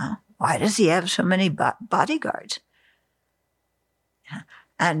 Yeah. Why does he have so many bodyguards? Yeah.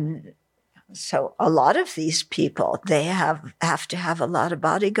 And so a lot of these people, they have to have a lot of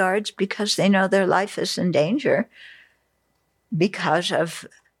bodyguards because they know their life is in danger because of,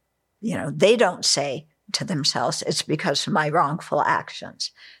 they don't say to themselves, it's because of my wrongful actions.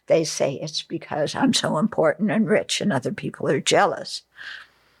 They say it's because I'm so important and rich and other people are jealous.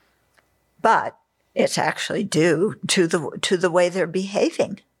 But it's actually due to the way they're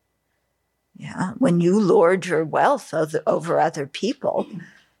behaving. Yeah, when you lord your wealth over other people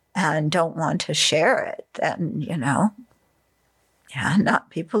and don't want to share it, then,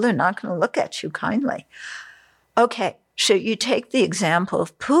 people are not going to look at you kindly. Okay, so you take the example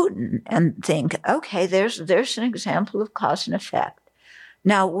of Putin and think, okay, there's an example of cause and effect.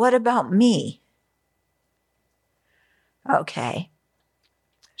 Now, what about me? Okay.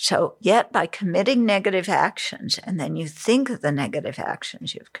 So yet by committing negative actions, and then you think of the negative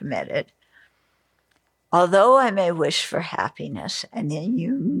actions you've committed, Although I may wish for happiness, and then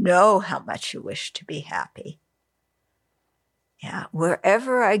you know how much you wish to be happy. Yeah,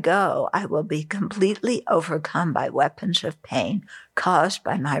 wherever I go, I will be completely overcome by weapons of pain caused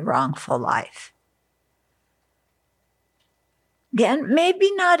by my wrongful life. Again, maybe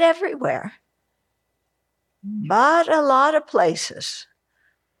not everywhere, but a lot of places.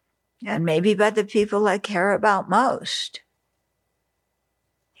 And maybe by the people I care about most.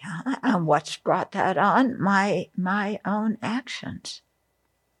 Yeah, and what's brought that on? My own actions.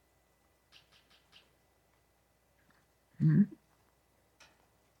 Hmm.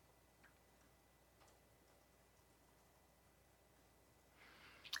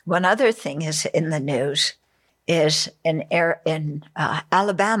 One other thing is in the news is in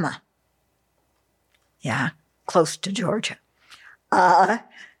Alabama. Yeah, close to Georgia.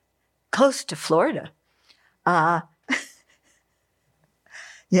 Close to Florida.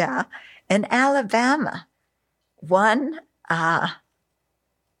 Yeah, in Alabama, a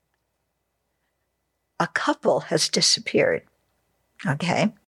couple has disappeared.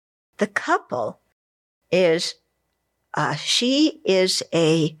 Okay, the couple is she is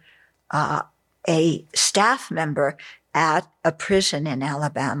a staff member at a prison in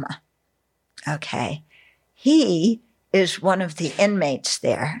Alabama. Okay, he is one of the inmates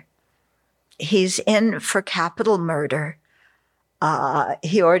there. He's in for capital murder.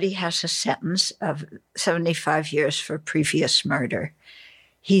 He already has a sentence of 75 years for previous murder.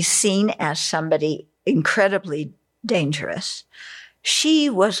 He's seen as somebody incredibly dangerous.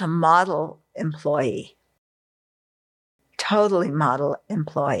 She was a model employee, totally model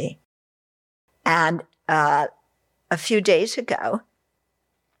employee. And a few days ago,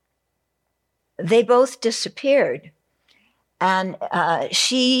 they both disappeared. And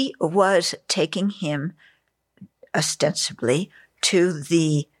she was taking him ostensibly to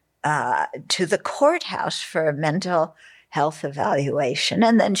the courthouse for a mental health evaluation.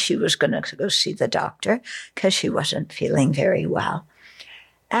 And then she was going to go see the doctor because she wasn't feeling very well.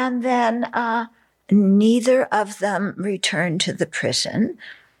 And then neither of them returned to the prison.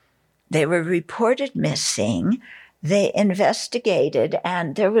 They were reported missing. They investigated,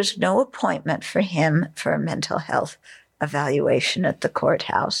 and there was no appointment for him for a mental health evaluation at the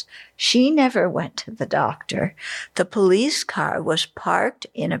courthouse. She never went to the doctor. The police car was parked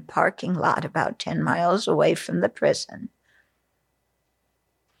in a parking lot about 10 miles away from the prison.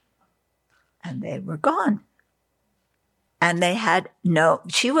 And they were gone. And they had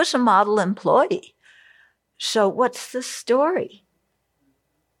she was a model employee. So what's the story?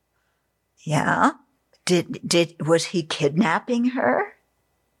 Yeah. Was he kidnapping her?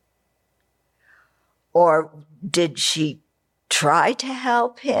 Or did she try to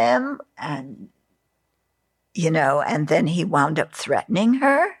help him and then he wound up threatening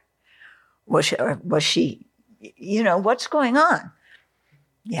her? Was she, what's going on?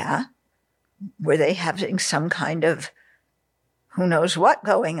 Yeah. Were they having some kind of who knows what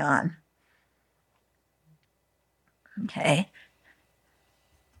going on? Okay.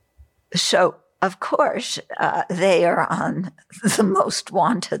 So, of course, they are on the most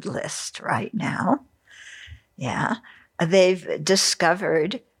wanted list right now. Yeah. They've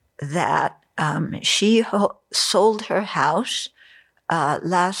discovered that she sold her house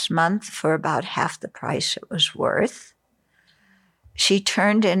last month for about half the price it was worth. She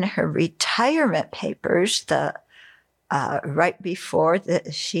turned in her retirement papers right before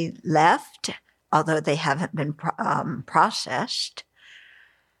she left, although they haven't been processed.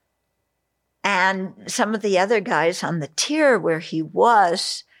 And some of the other guys on the tier where he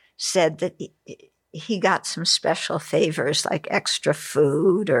was said that he got some special favors like extra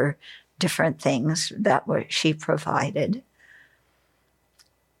food or different things that she provided.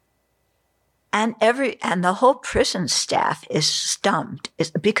 And the whole prison staff is stumped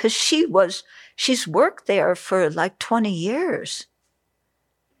because she's worked there for like 20 years.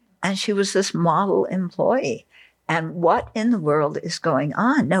 And she was this model employee. And what in the world is going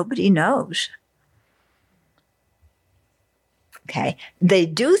on? Nobody knows. Okay. They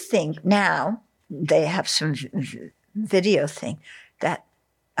do think now, they have some video thing, that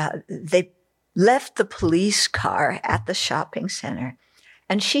they left the police car at the shopping center.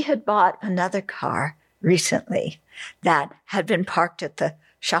 And she had bought another car recently that had been parked at the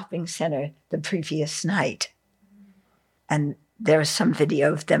shopping center the previous night. And there was some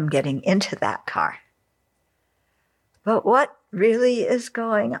video of them getting into that car. But what really is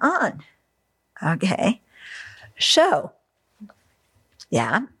going on? Okay. So,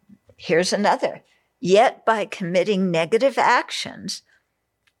 yeah, here's another. Yet by committing negative actions,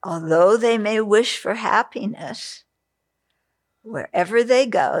 although they may wish for happiness, Wherever they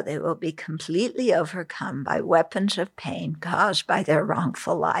go, they will be completely overcome by weapons of pain caused by their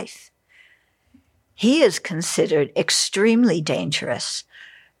wrongful life. He is considered extremely dangerous.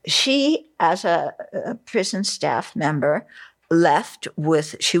 She, as a prison staff member,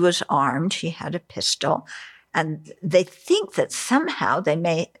 she was armed, she had a pistol, and they think that somehow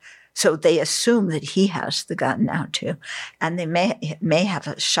so they assume that he has the gun now too, and they may have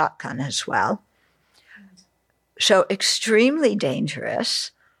a shotgun as well. So extremely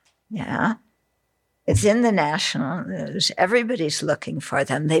dangerous, yeah. It's in the national news. Everybody's looking for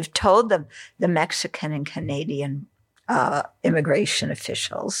them. They've told the Mexican and Canadian immigration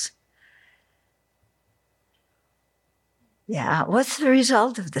officials. Yeah, what's the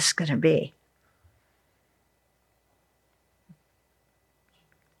result of this going to be?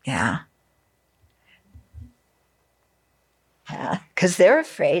 Yeah. Because they're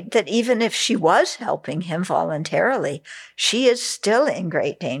afraid that even if she was helping him voluntarily, she is still in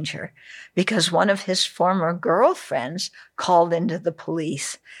great danger, because one of his former girlfriends called into the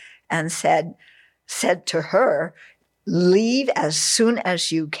police and said to her, leave as soon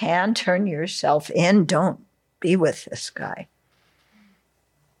as you can, turn yourself in, don't be with this guy.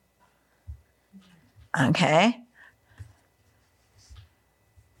 Okay?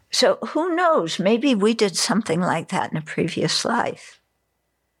 So who knows? Maybe we did something like that in a previous life.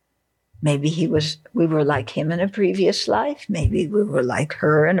 Maybe we were like him in a previous life. Maybe we were like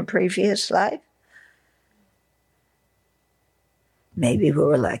her in a previous life. Maybe we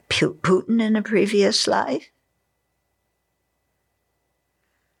were like Putin in a previous life.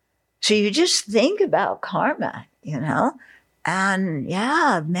 So you just think about karma, and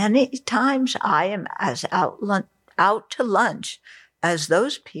yeah, many times I am as out to lunch as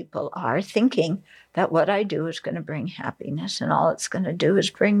those people are, thinking that what I do is going to bring happiness, and all it's going to do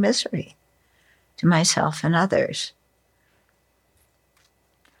is bring misery to myself and others.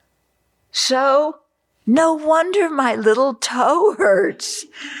 So no wonder my little toe hurts.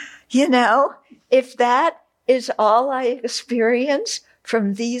 If that is all I experience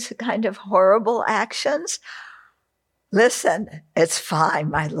from these kind of horrible actions, listen, it's fine.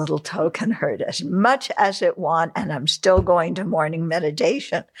 My little toe can hurt as much as it wants, and I'm still going to morning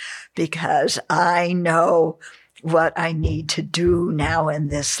meditation because I know what I need to do now in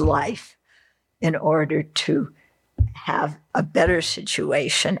this life in order to have a better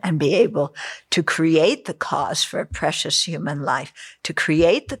situation and be able to create the cause for a precious human life, to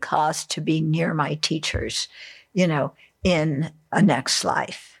create the cause to be near my teachers, in a next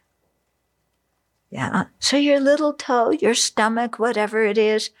life. Yeah. So your little toe, your stomach, whatever it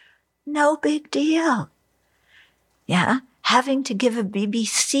is, no big deal. Yeah. Having to give a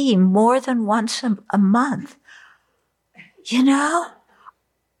BBC more than once a month.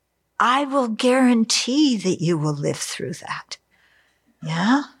 I will guarantee that you will live through that.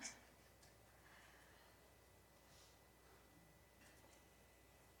 Yeah.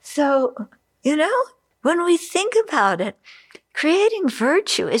 So, when we think about it, creating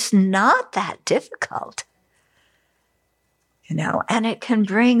virtue is not that difficult, and it can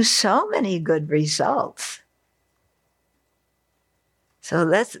bring so many good results. So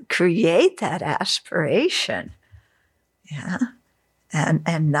let's create that aspiration, yeah,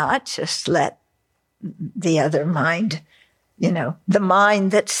 and not just let the other mind, the mind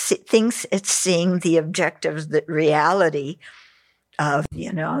that thinks it's seeing the objective, the reality of,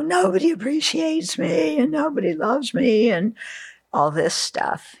 nobody appreciates me and nobody loves me and all this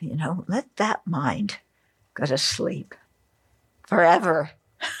stuff, let that mind go to sleep forever.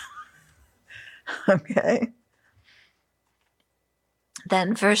 Okay.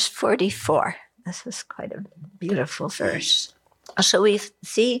 Then verse 44. This is quite a beautiful verse. So we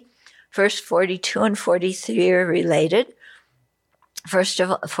see verse 42 and 43 are related. First of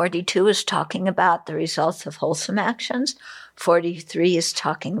all, 42 is talking about the results of wholesome actions. 43 is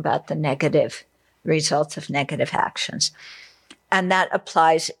talking about the negative results of negative actions. And that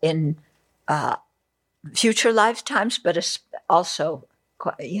applies in future lifetimes, but also,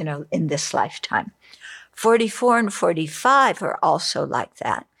 in this lifetime. 44 and 45 are also like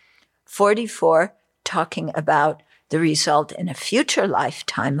that. 44 talking about the result in a future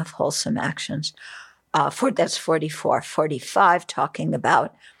lifetime of wholesome actions. That's 44. 45 talking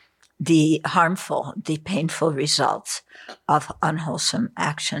about the painful results of unwholesome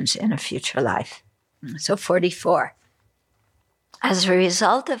actions in a future life. So 44. As a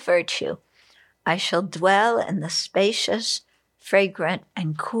result of virtue, I shall dwell in the spacious, fragrant,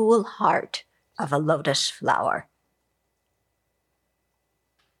 and cool heart of a lotus flower.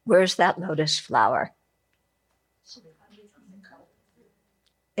 Where's that lotus flower?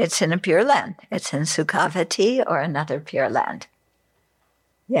 it's in a Pure Land. It's in Sukhavati or another Pure Land.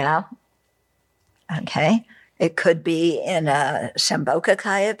 Yeah. Okay. It could be in a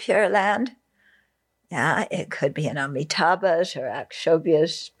Sambhogakaya Pure Land. Yeah. It could be in Amitabha's or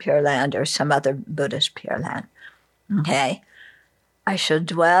Akshobhya's Pure Land or some other Buddhist Pure Land. Okay. I shall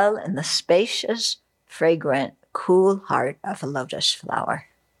dwell in the spacious, fragrant, cool heart of a lotus flower.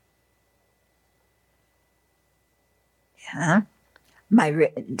 Yeah.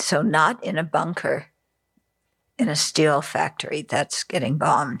 So not in a bunker, in a steel factory that's getting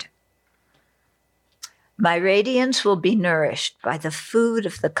bombed. My radiance will be nourished by the food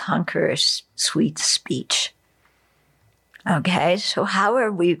of the conqueror's sweet speech. Okay, so how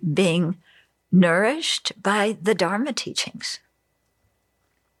are we being nourished? By the Dharma teachings.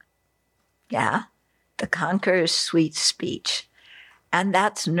 Yeah, the conqueror's sweet speech. And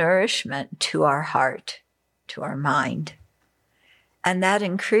that's nourishment to our heart, to our mind. And that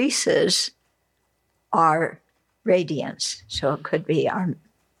increases our radiance. So it could be our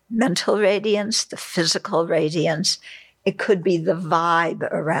mental radiance, the physical radiance. It could be the vibe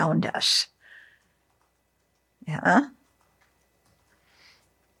around us. Yeah.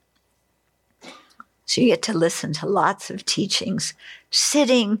 So you get to listen to lots of teachings,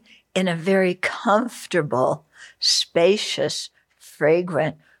 sitting in a very comfortable, spacious,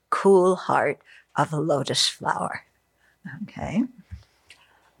 fragrant, cool heart of a lotus flower. Okay.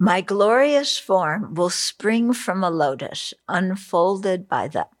 My glorious form will spring from a lotus, unfolded by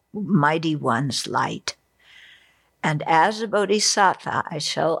the Mighty One's light. And as a bodhisattva, I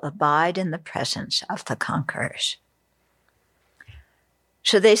shall abide in the presence of the conquerors.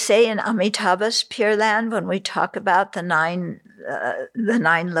 So they say in Amitabha's Pure Land, when we talk about the nine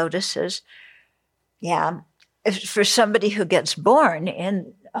lotuses, yeah, for somebody who gets born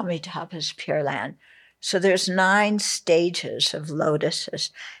in Amitabha's Pure Land, so there's 9 stages of lotuses,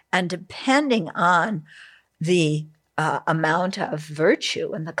 and depending on the amount of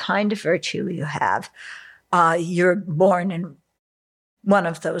virtue and the kind of virtue you have, you're born in one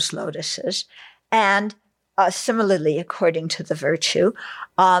of those lotuses. And similarly, according to the virtue,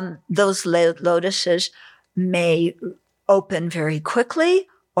 those lotuses may open very quickly,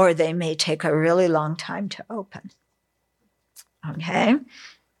 or they may take a really long time to open. Okay?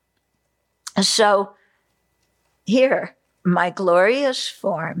 So here, my glorious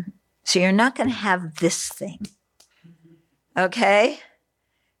form. So you're not going to have this thing. Okay?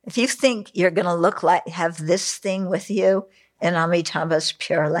 If you think you're going to have this thing with you in Amitabha's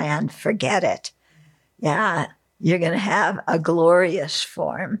Pure Land, forget it. Yeah, you're going to have a glorious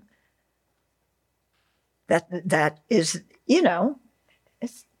form that is,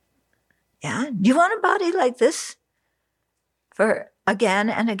 it's, yeah. Do you want a body like this for again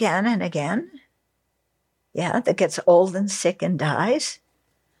and again and again? Yeah, that gets old and sick and dies.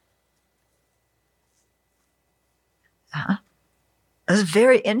 It was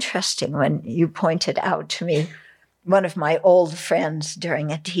very interesting when you pointed out to me one of my old friends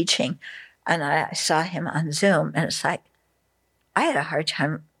during a teaching, and I saw him on Zoom, and it's like, I had a hard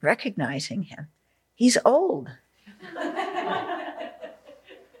time recognizing him. He's old.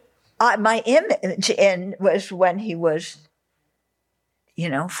 My image was when he was,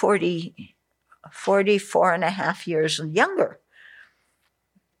 44 and a half years younger.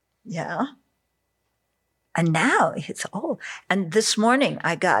 Yeah. And now he's old. And this morning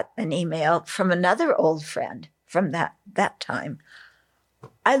I got an email from another old friend from that time.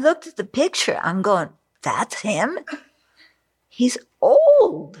 I looked at the picture. I'm going, that's him? He's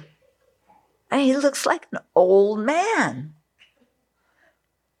old. And he looks like an old man.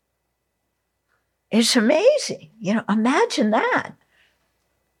 It's amazing. Imagine that.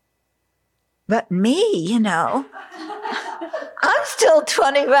 But me, I'm still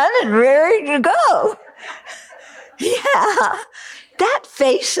 21 and ready to go. Yeah. That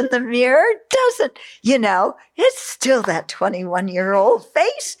face in the mirror doesn't, it's still that 21-year-old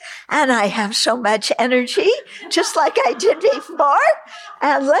face. And I have so much energy, just like I did before.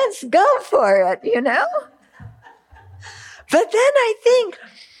 And let's go for it, But then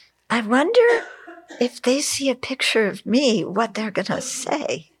I wonder if they see a picture of me, what they're going to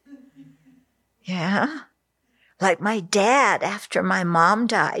say. Yeah. Like my dad, after my mom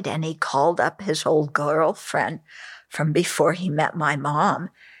died, and he called up his old girlfriend from before he met my mom,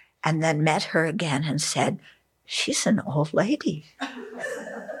 and then met her again and said, she's an old lady.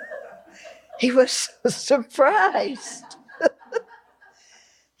 He was so surprised.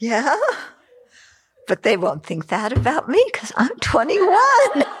 Yeah. But they won't think that about me because I'm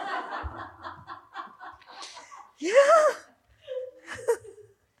 21. Yeah.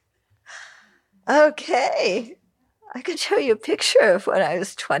 Okay. I could show you a picture of when I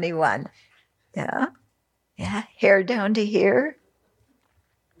was 21. Yeah. Yeah. Hair down to here.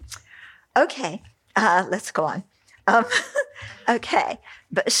 Okay. Let's go on. Okay.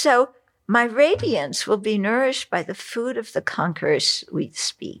 But so my radiance will be nourished by the food of the conqueror's sweet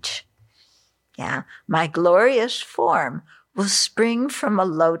speech. Yeah. My glorious form will spring from a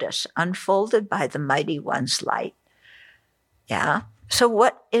lotus unfolded by the mighty one's light. Yeah. So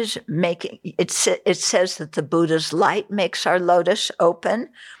what is making it? It says that the Buddha's light makes our lotus open,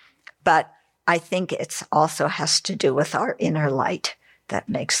 but I think it also has to do with our inner light that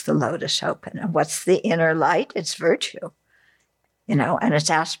makes the lotus open. And what's the inner light? It's virtue, and it's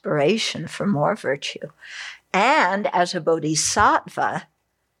aspiration for more virtue. And as a bodhisattva,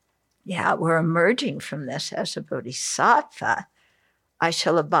 we're emerging from this as a bodhisattva. I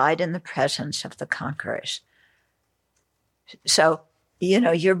shall abide in the presence of the conquerors. So,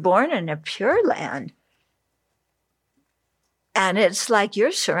 you're born in a pure land. And it's like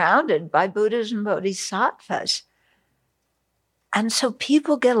you're surrounded by Buddhas and bodhisattvas. And so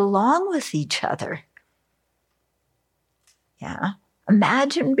people get along with each other. Yeah.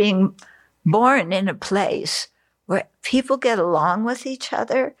 Imagine being born in a place where people get along with each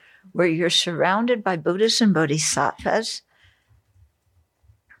other, where you're surrounded by Buddhas and bodhisattvas.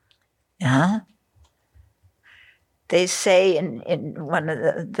 Yeah. They say in one of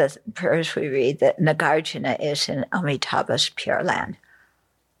the prayers we read that Nagarjuna is in Amitabha's Pure Land.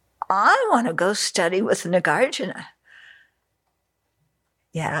 I want to go study with Nagarjuna.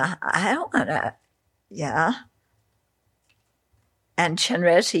 Yeah, I want to. Yeah. And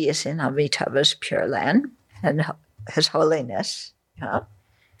Chenrezig is in Amitabha's Pure Land and His Holiness. Yeah.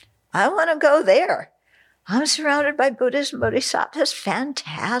 I want to go there. I'm surrounded by Buddhas and Bodhisattvas.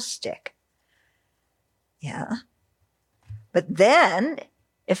 Fantastic. Yeah. But then,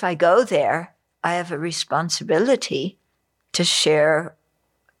 if I go there, I have a responsibility to share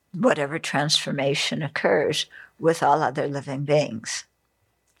whatever transformation occurs with all other living beings.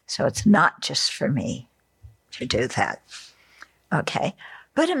 So it's not just for me to do that. Okay.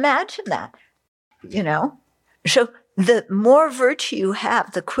 But imagine that, So the more virtue you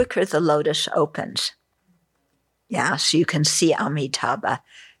have, the quicker the lotus opens. Yeah. So you can see Amitabha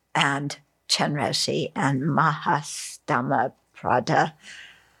and Chenrezig and Mahastamaprada,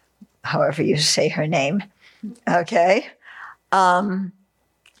 however you say her name. Okay. And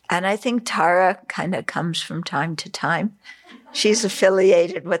I think Tara kind of comes from time to time. She's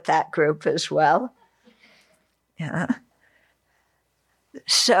affiliated with that group as well. Yeah.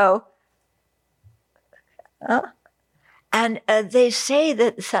 So, and they say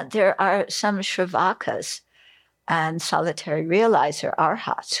that there are some Shravakas and solitary realizer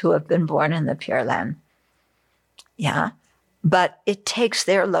arhats who have been born in the Pure Land. Yeah. But it takes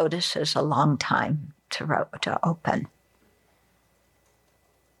their lotuses a long time to open.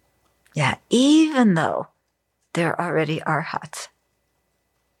 Yeah. Even though they're already arhats.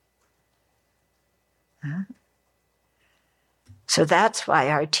 Huh? So that's why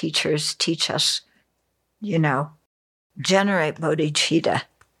our teachers teach us, generate bodhicitta.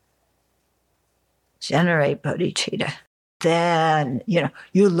 Generate bodhicitta. Then,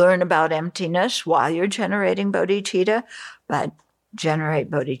 you learn about emptiness while you're generating bodhicitta, but generate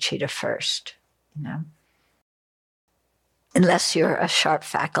bodhicitta first, Unless you're a sharp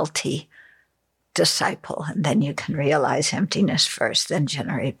faculty disciple, and then you can realize emptiness first, then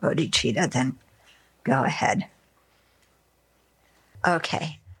generate bodhicitta, then go ahead.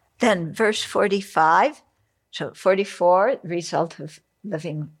 Okay. Then verse 45. So 44, result of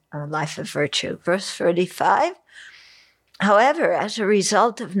living a life of virtue. Verse 45, however, as a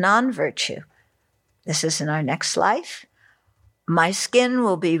result of non-virtue, this is in our next life, my skin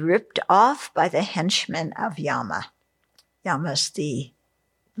will be ripped off by the henchmen of Yama. Yama's the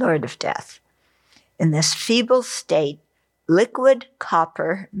Lord of Death. In this feeble state, liquid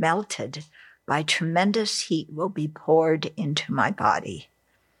copper melted by tremendous heat will be poured into my body.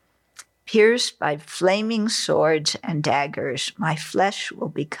 Pierced by flaming swords and daggers, my flesh will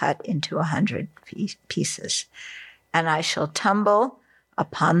be cut into 100 pieces, and I shall tumble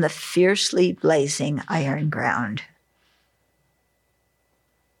upon the fiercely blazing iron ground.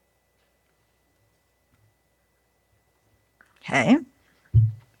 Okay.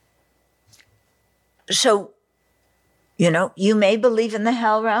 So, you may believe in the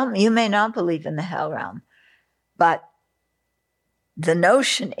hell realm, you may not believe in the hell realm, but the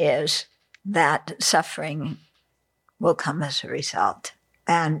notion is that suffering will come as a result,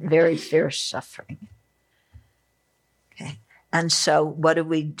 and very fierce suffering. Okay. And so what do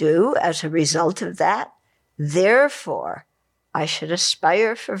we do as a result of that? Therefore, I should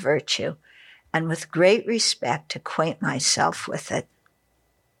aspire for virtue and with great respect acquaint myself with it.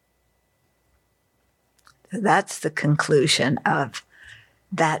 That's the conclusion of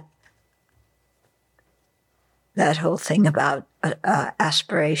that whole thing about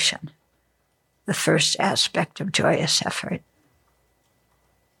aspiration, the first aspect of joyous effort.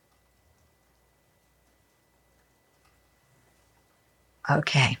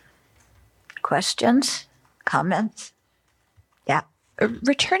 Okay. Questions? Comments? Yeah.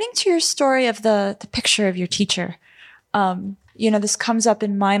 Returning to your story of the picture of your teacher, this comes up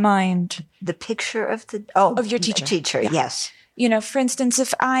in my mind. The picture of your teacher. Teacher, yeah. Yes. For instance,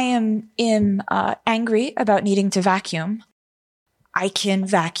 if I am angry about needing to vacuum, I can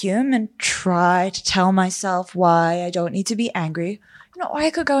vacuum and try to tell myself why I don't need to be angry. Or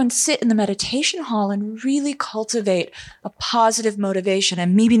I could go and sit in the meditation hall and really cultivate a positive motivation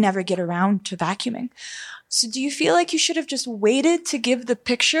and maybe never get around to vacuuming. So do you feel like you should have just waited to give the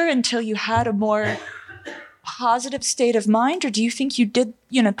picture until you had a more positive state of mind? Or do you think you did,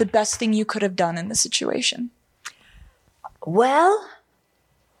 the best thing you could have done in the situation? Well,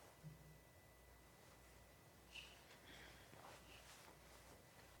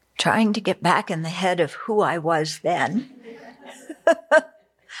 trying to get back in the head of who I was then.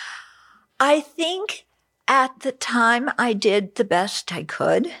 I think at the time I did the best I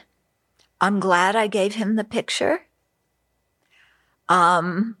could. I'm glad I gave him the picture.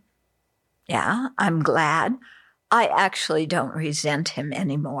 I'm glad. I actually don't resent him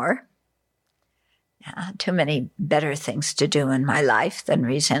anymore. Too many better things to do in my life than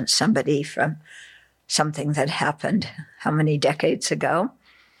resent somebody from something that happened how many decades ago.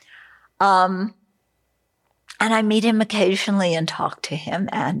 And I meet him occasionally and talk to him,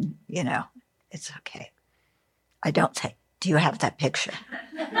 and, it's okay. I don't say, do you have that picture?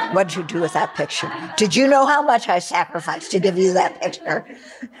 What did you do with that picture? Did you know how much I sacrificed to give you that picture?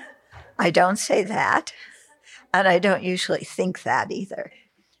 I don't say that, and I don't usually think that either,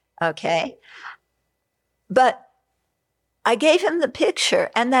 okay? But I gave him the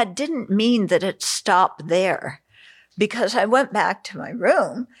picture, and that didn't mean that it stopped there, because I went back to my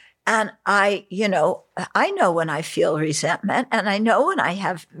room. And I know when I feel resentment, and I know when I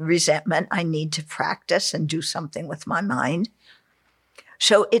have resentment, I need to practice and do something with my mind.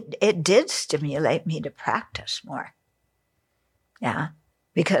 So it did stimulate me to practice more. Yeah,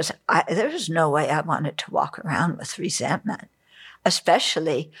 because there's no way I wanted to walk around with resentment,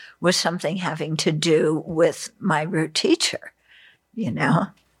 especially with something having to do with my root teacher. I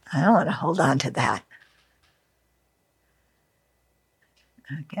don't want to hold on to that.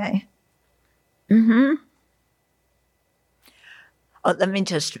 Okay. Oh, let me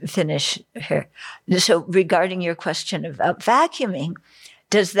just finish here. So regarding your question about vacuuming,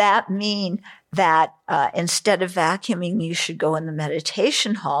 does that mean that instead of vacuuming, you should go in the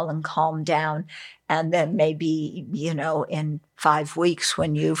meditation hall and calm down, and then maybe, in 5 weeks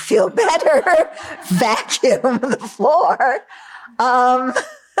when you feel better, vacuum the floor?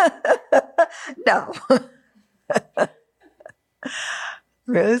 No.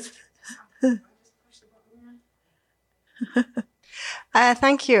 Ruth?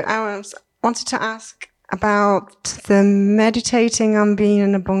 Thank you. I wanted to ask about the meditating on being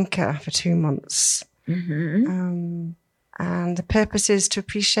in a bunker for 2 months. And the purpose is to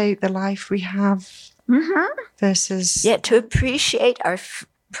appreciate the life we have versus... Yeah, to appreciate our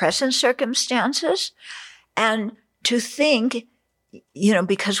present circumstances and to think,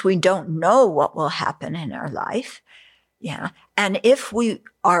 because we don't know what will happen in our life. Yeah. And if we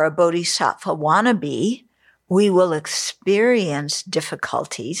are a bodhisattva wannabe, we will experience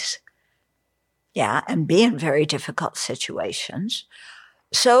difficulties. Yeah. And be in very difficult situations.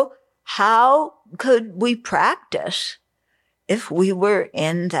 So how could we practice if we were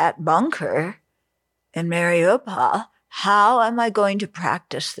in that bunker in Mariupol? How am I going to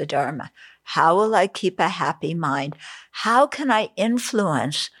practice the Dharma? How will I keep a happy mind? How can I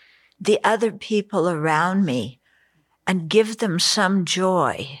influence the other people around me and give them some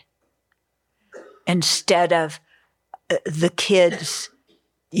joy instead of the kids,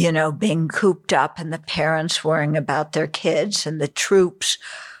 being cooped up and the parents worrying about their kids and the troops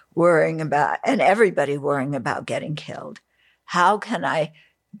worrying about, and everybody worrying about getting killed? How can I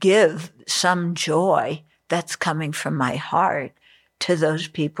give some joy that's coming from my heart to those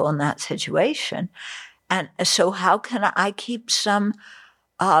people in that situation? And so how can I keep some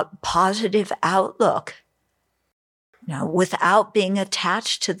positive outlook? Without being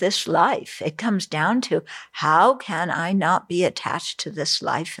attached to this life? It comes down to, how can I not be attached to this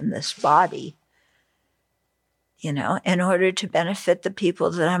life and this body, in order to benefit the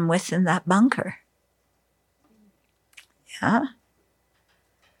people that I'm with in that bunker? Yeah.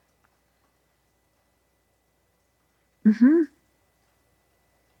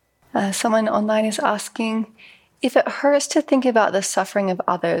 Someone online is asking, if it hurts to think about the suffering of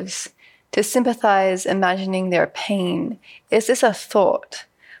others, to sympathize imagining their pain, is this a thought?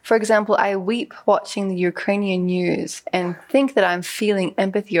 For example, I weep watching the Ukrainian news and think that I'm feeling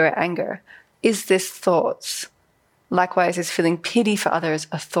empathy or anger. Is this thoughts? Likewise, is feeling pity for others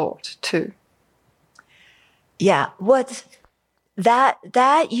a thought too? Yeah, what's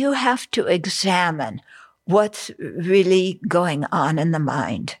that you have to examine what's really going on in the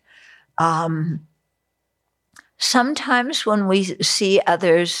mind. Sometimes when we see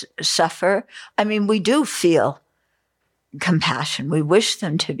others suffer, I mean, we do feel compassion. We wish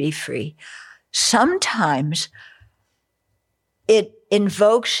them to be free. Sometimes it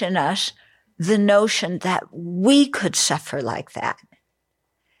invokes in us the notion that we could suffer like that.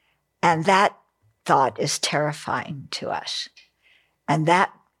 And that thought is terrifying to us. And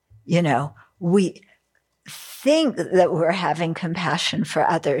that, we think that we're having compassion for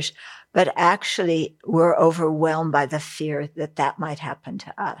others, but actually we're overwhelmed by the fear that that might happen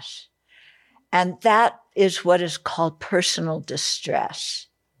to us. And that is what is called personal distress.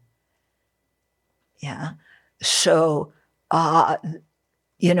 Yeah. So,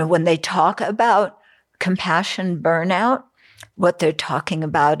 when they talk about compassion burnout, what they're talking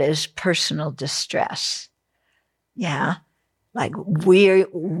about is personal distress. Yeah. Like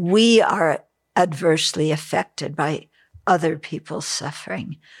we are adversely affected by other people's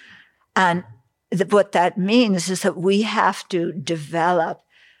suffering. And what that means is that we have to develop.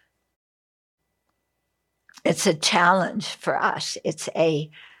 It's a challenge for us. It's an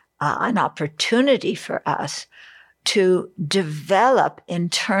opportunity for us to develop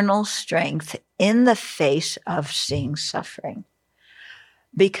internal strength in the face of seeing suffering.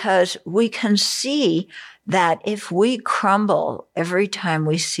 Because we can see that if we crumble every time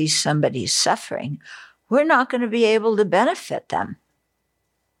we see somebody suffering, we're not going to be able to benefit them.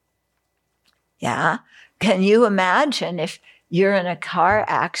 Yeah. Can you imagine if you're in a car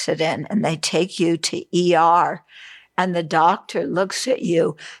accident and they take you to ER and the doctor looks at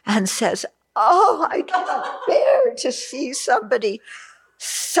you and says, "Oh, I cannot bear to see somebody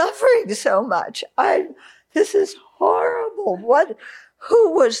suffering so much. This is horrible.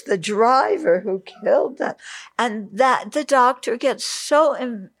 Who was the driver who killed them?" And that the doctor gets so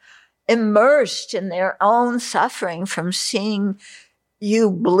immersed in their own suffering from seeing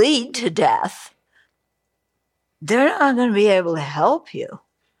you bleed to death, they're not going to be able to help you.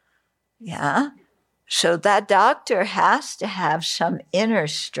 Yeah. So that doctor has to have some inner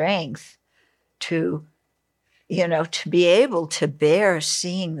strength to be able to bear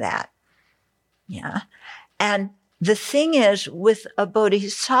seeing that. Yeah. And the thing is, with a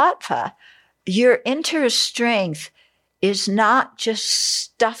bodhisattva, your inner strength is not just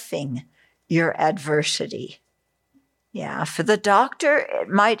stuffing your adversity. Yeah. For the doctor, it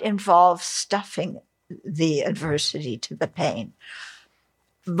might involve stuffing the adversity to the pain.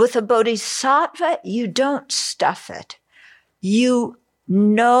 With a bodhisattva, you don't stuff it. You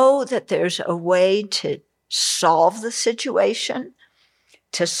know that there's a way to solve the situation,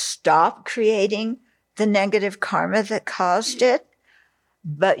 to stop creating the negative karma that caused it,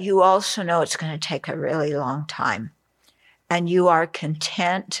 but you also know it's going to take a really long time. And you are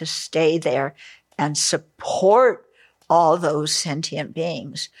content to stay there and support all those sentient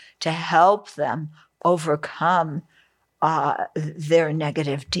beings to help them overcome their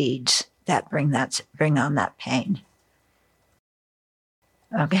negative deeds that bring on that pain.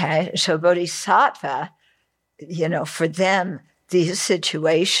 Okay, so bodhisattva, for them, these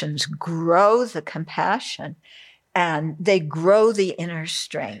situations grow the compassion and they grow the inner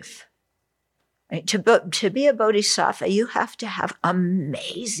strength. Right? To be a bodhisattva, you have to have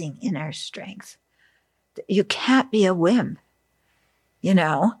amazing inner strength. You can't be a wimp.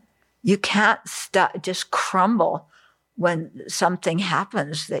 You can't just crumble when something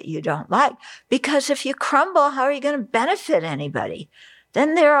happens that you don't like. Because if you crumble, how are you going to benefit anybody?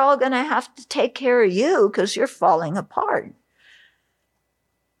 Then they're all going to have to take care of you because you're falling apart.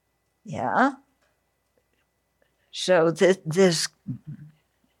 Yeah. So that's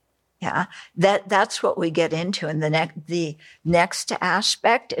what we get into. And the next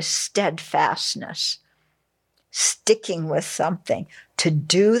aspect is steadfastness, sticking with something. To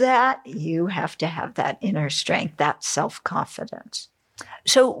do that, you have to have that inner strength, that self-confidence.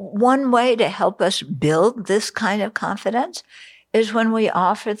 So one way to help us build this kind of confidence is when we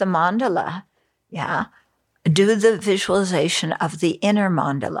offer the mandala, do the visualization of the inner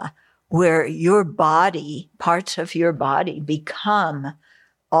mandala, where your body, parts of your body, become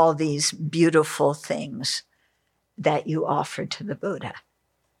all these beautiful things that you offer to the Buddha.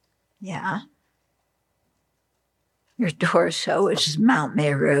 Yeah. Your torso is Mount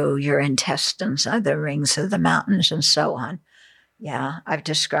Meru, your intestines are the rings of the mountains, and so on. Yeah, I've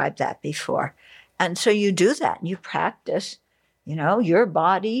described that before. And so you do that, and you practice. Your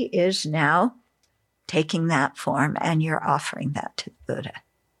body is now taking that form, and you're offering that to the Buddha.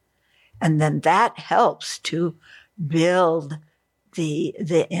 And then that helps to build the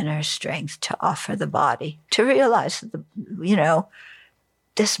inner strength to offer the body, to realize that,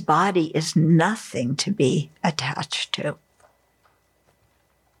 this body is nothing to be attached to.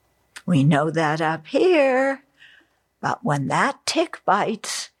 We know that up here, but when that tick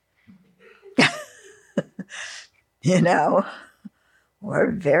bites,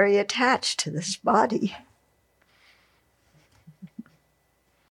 we're very attached to this body.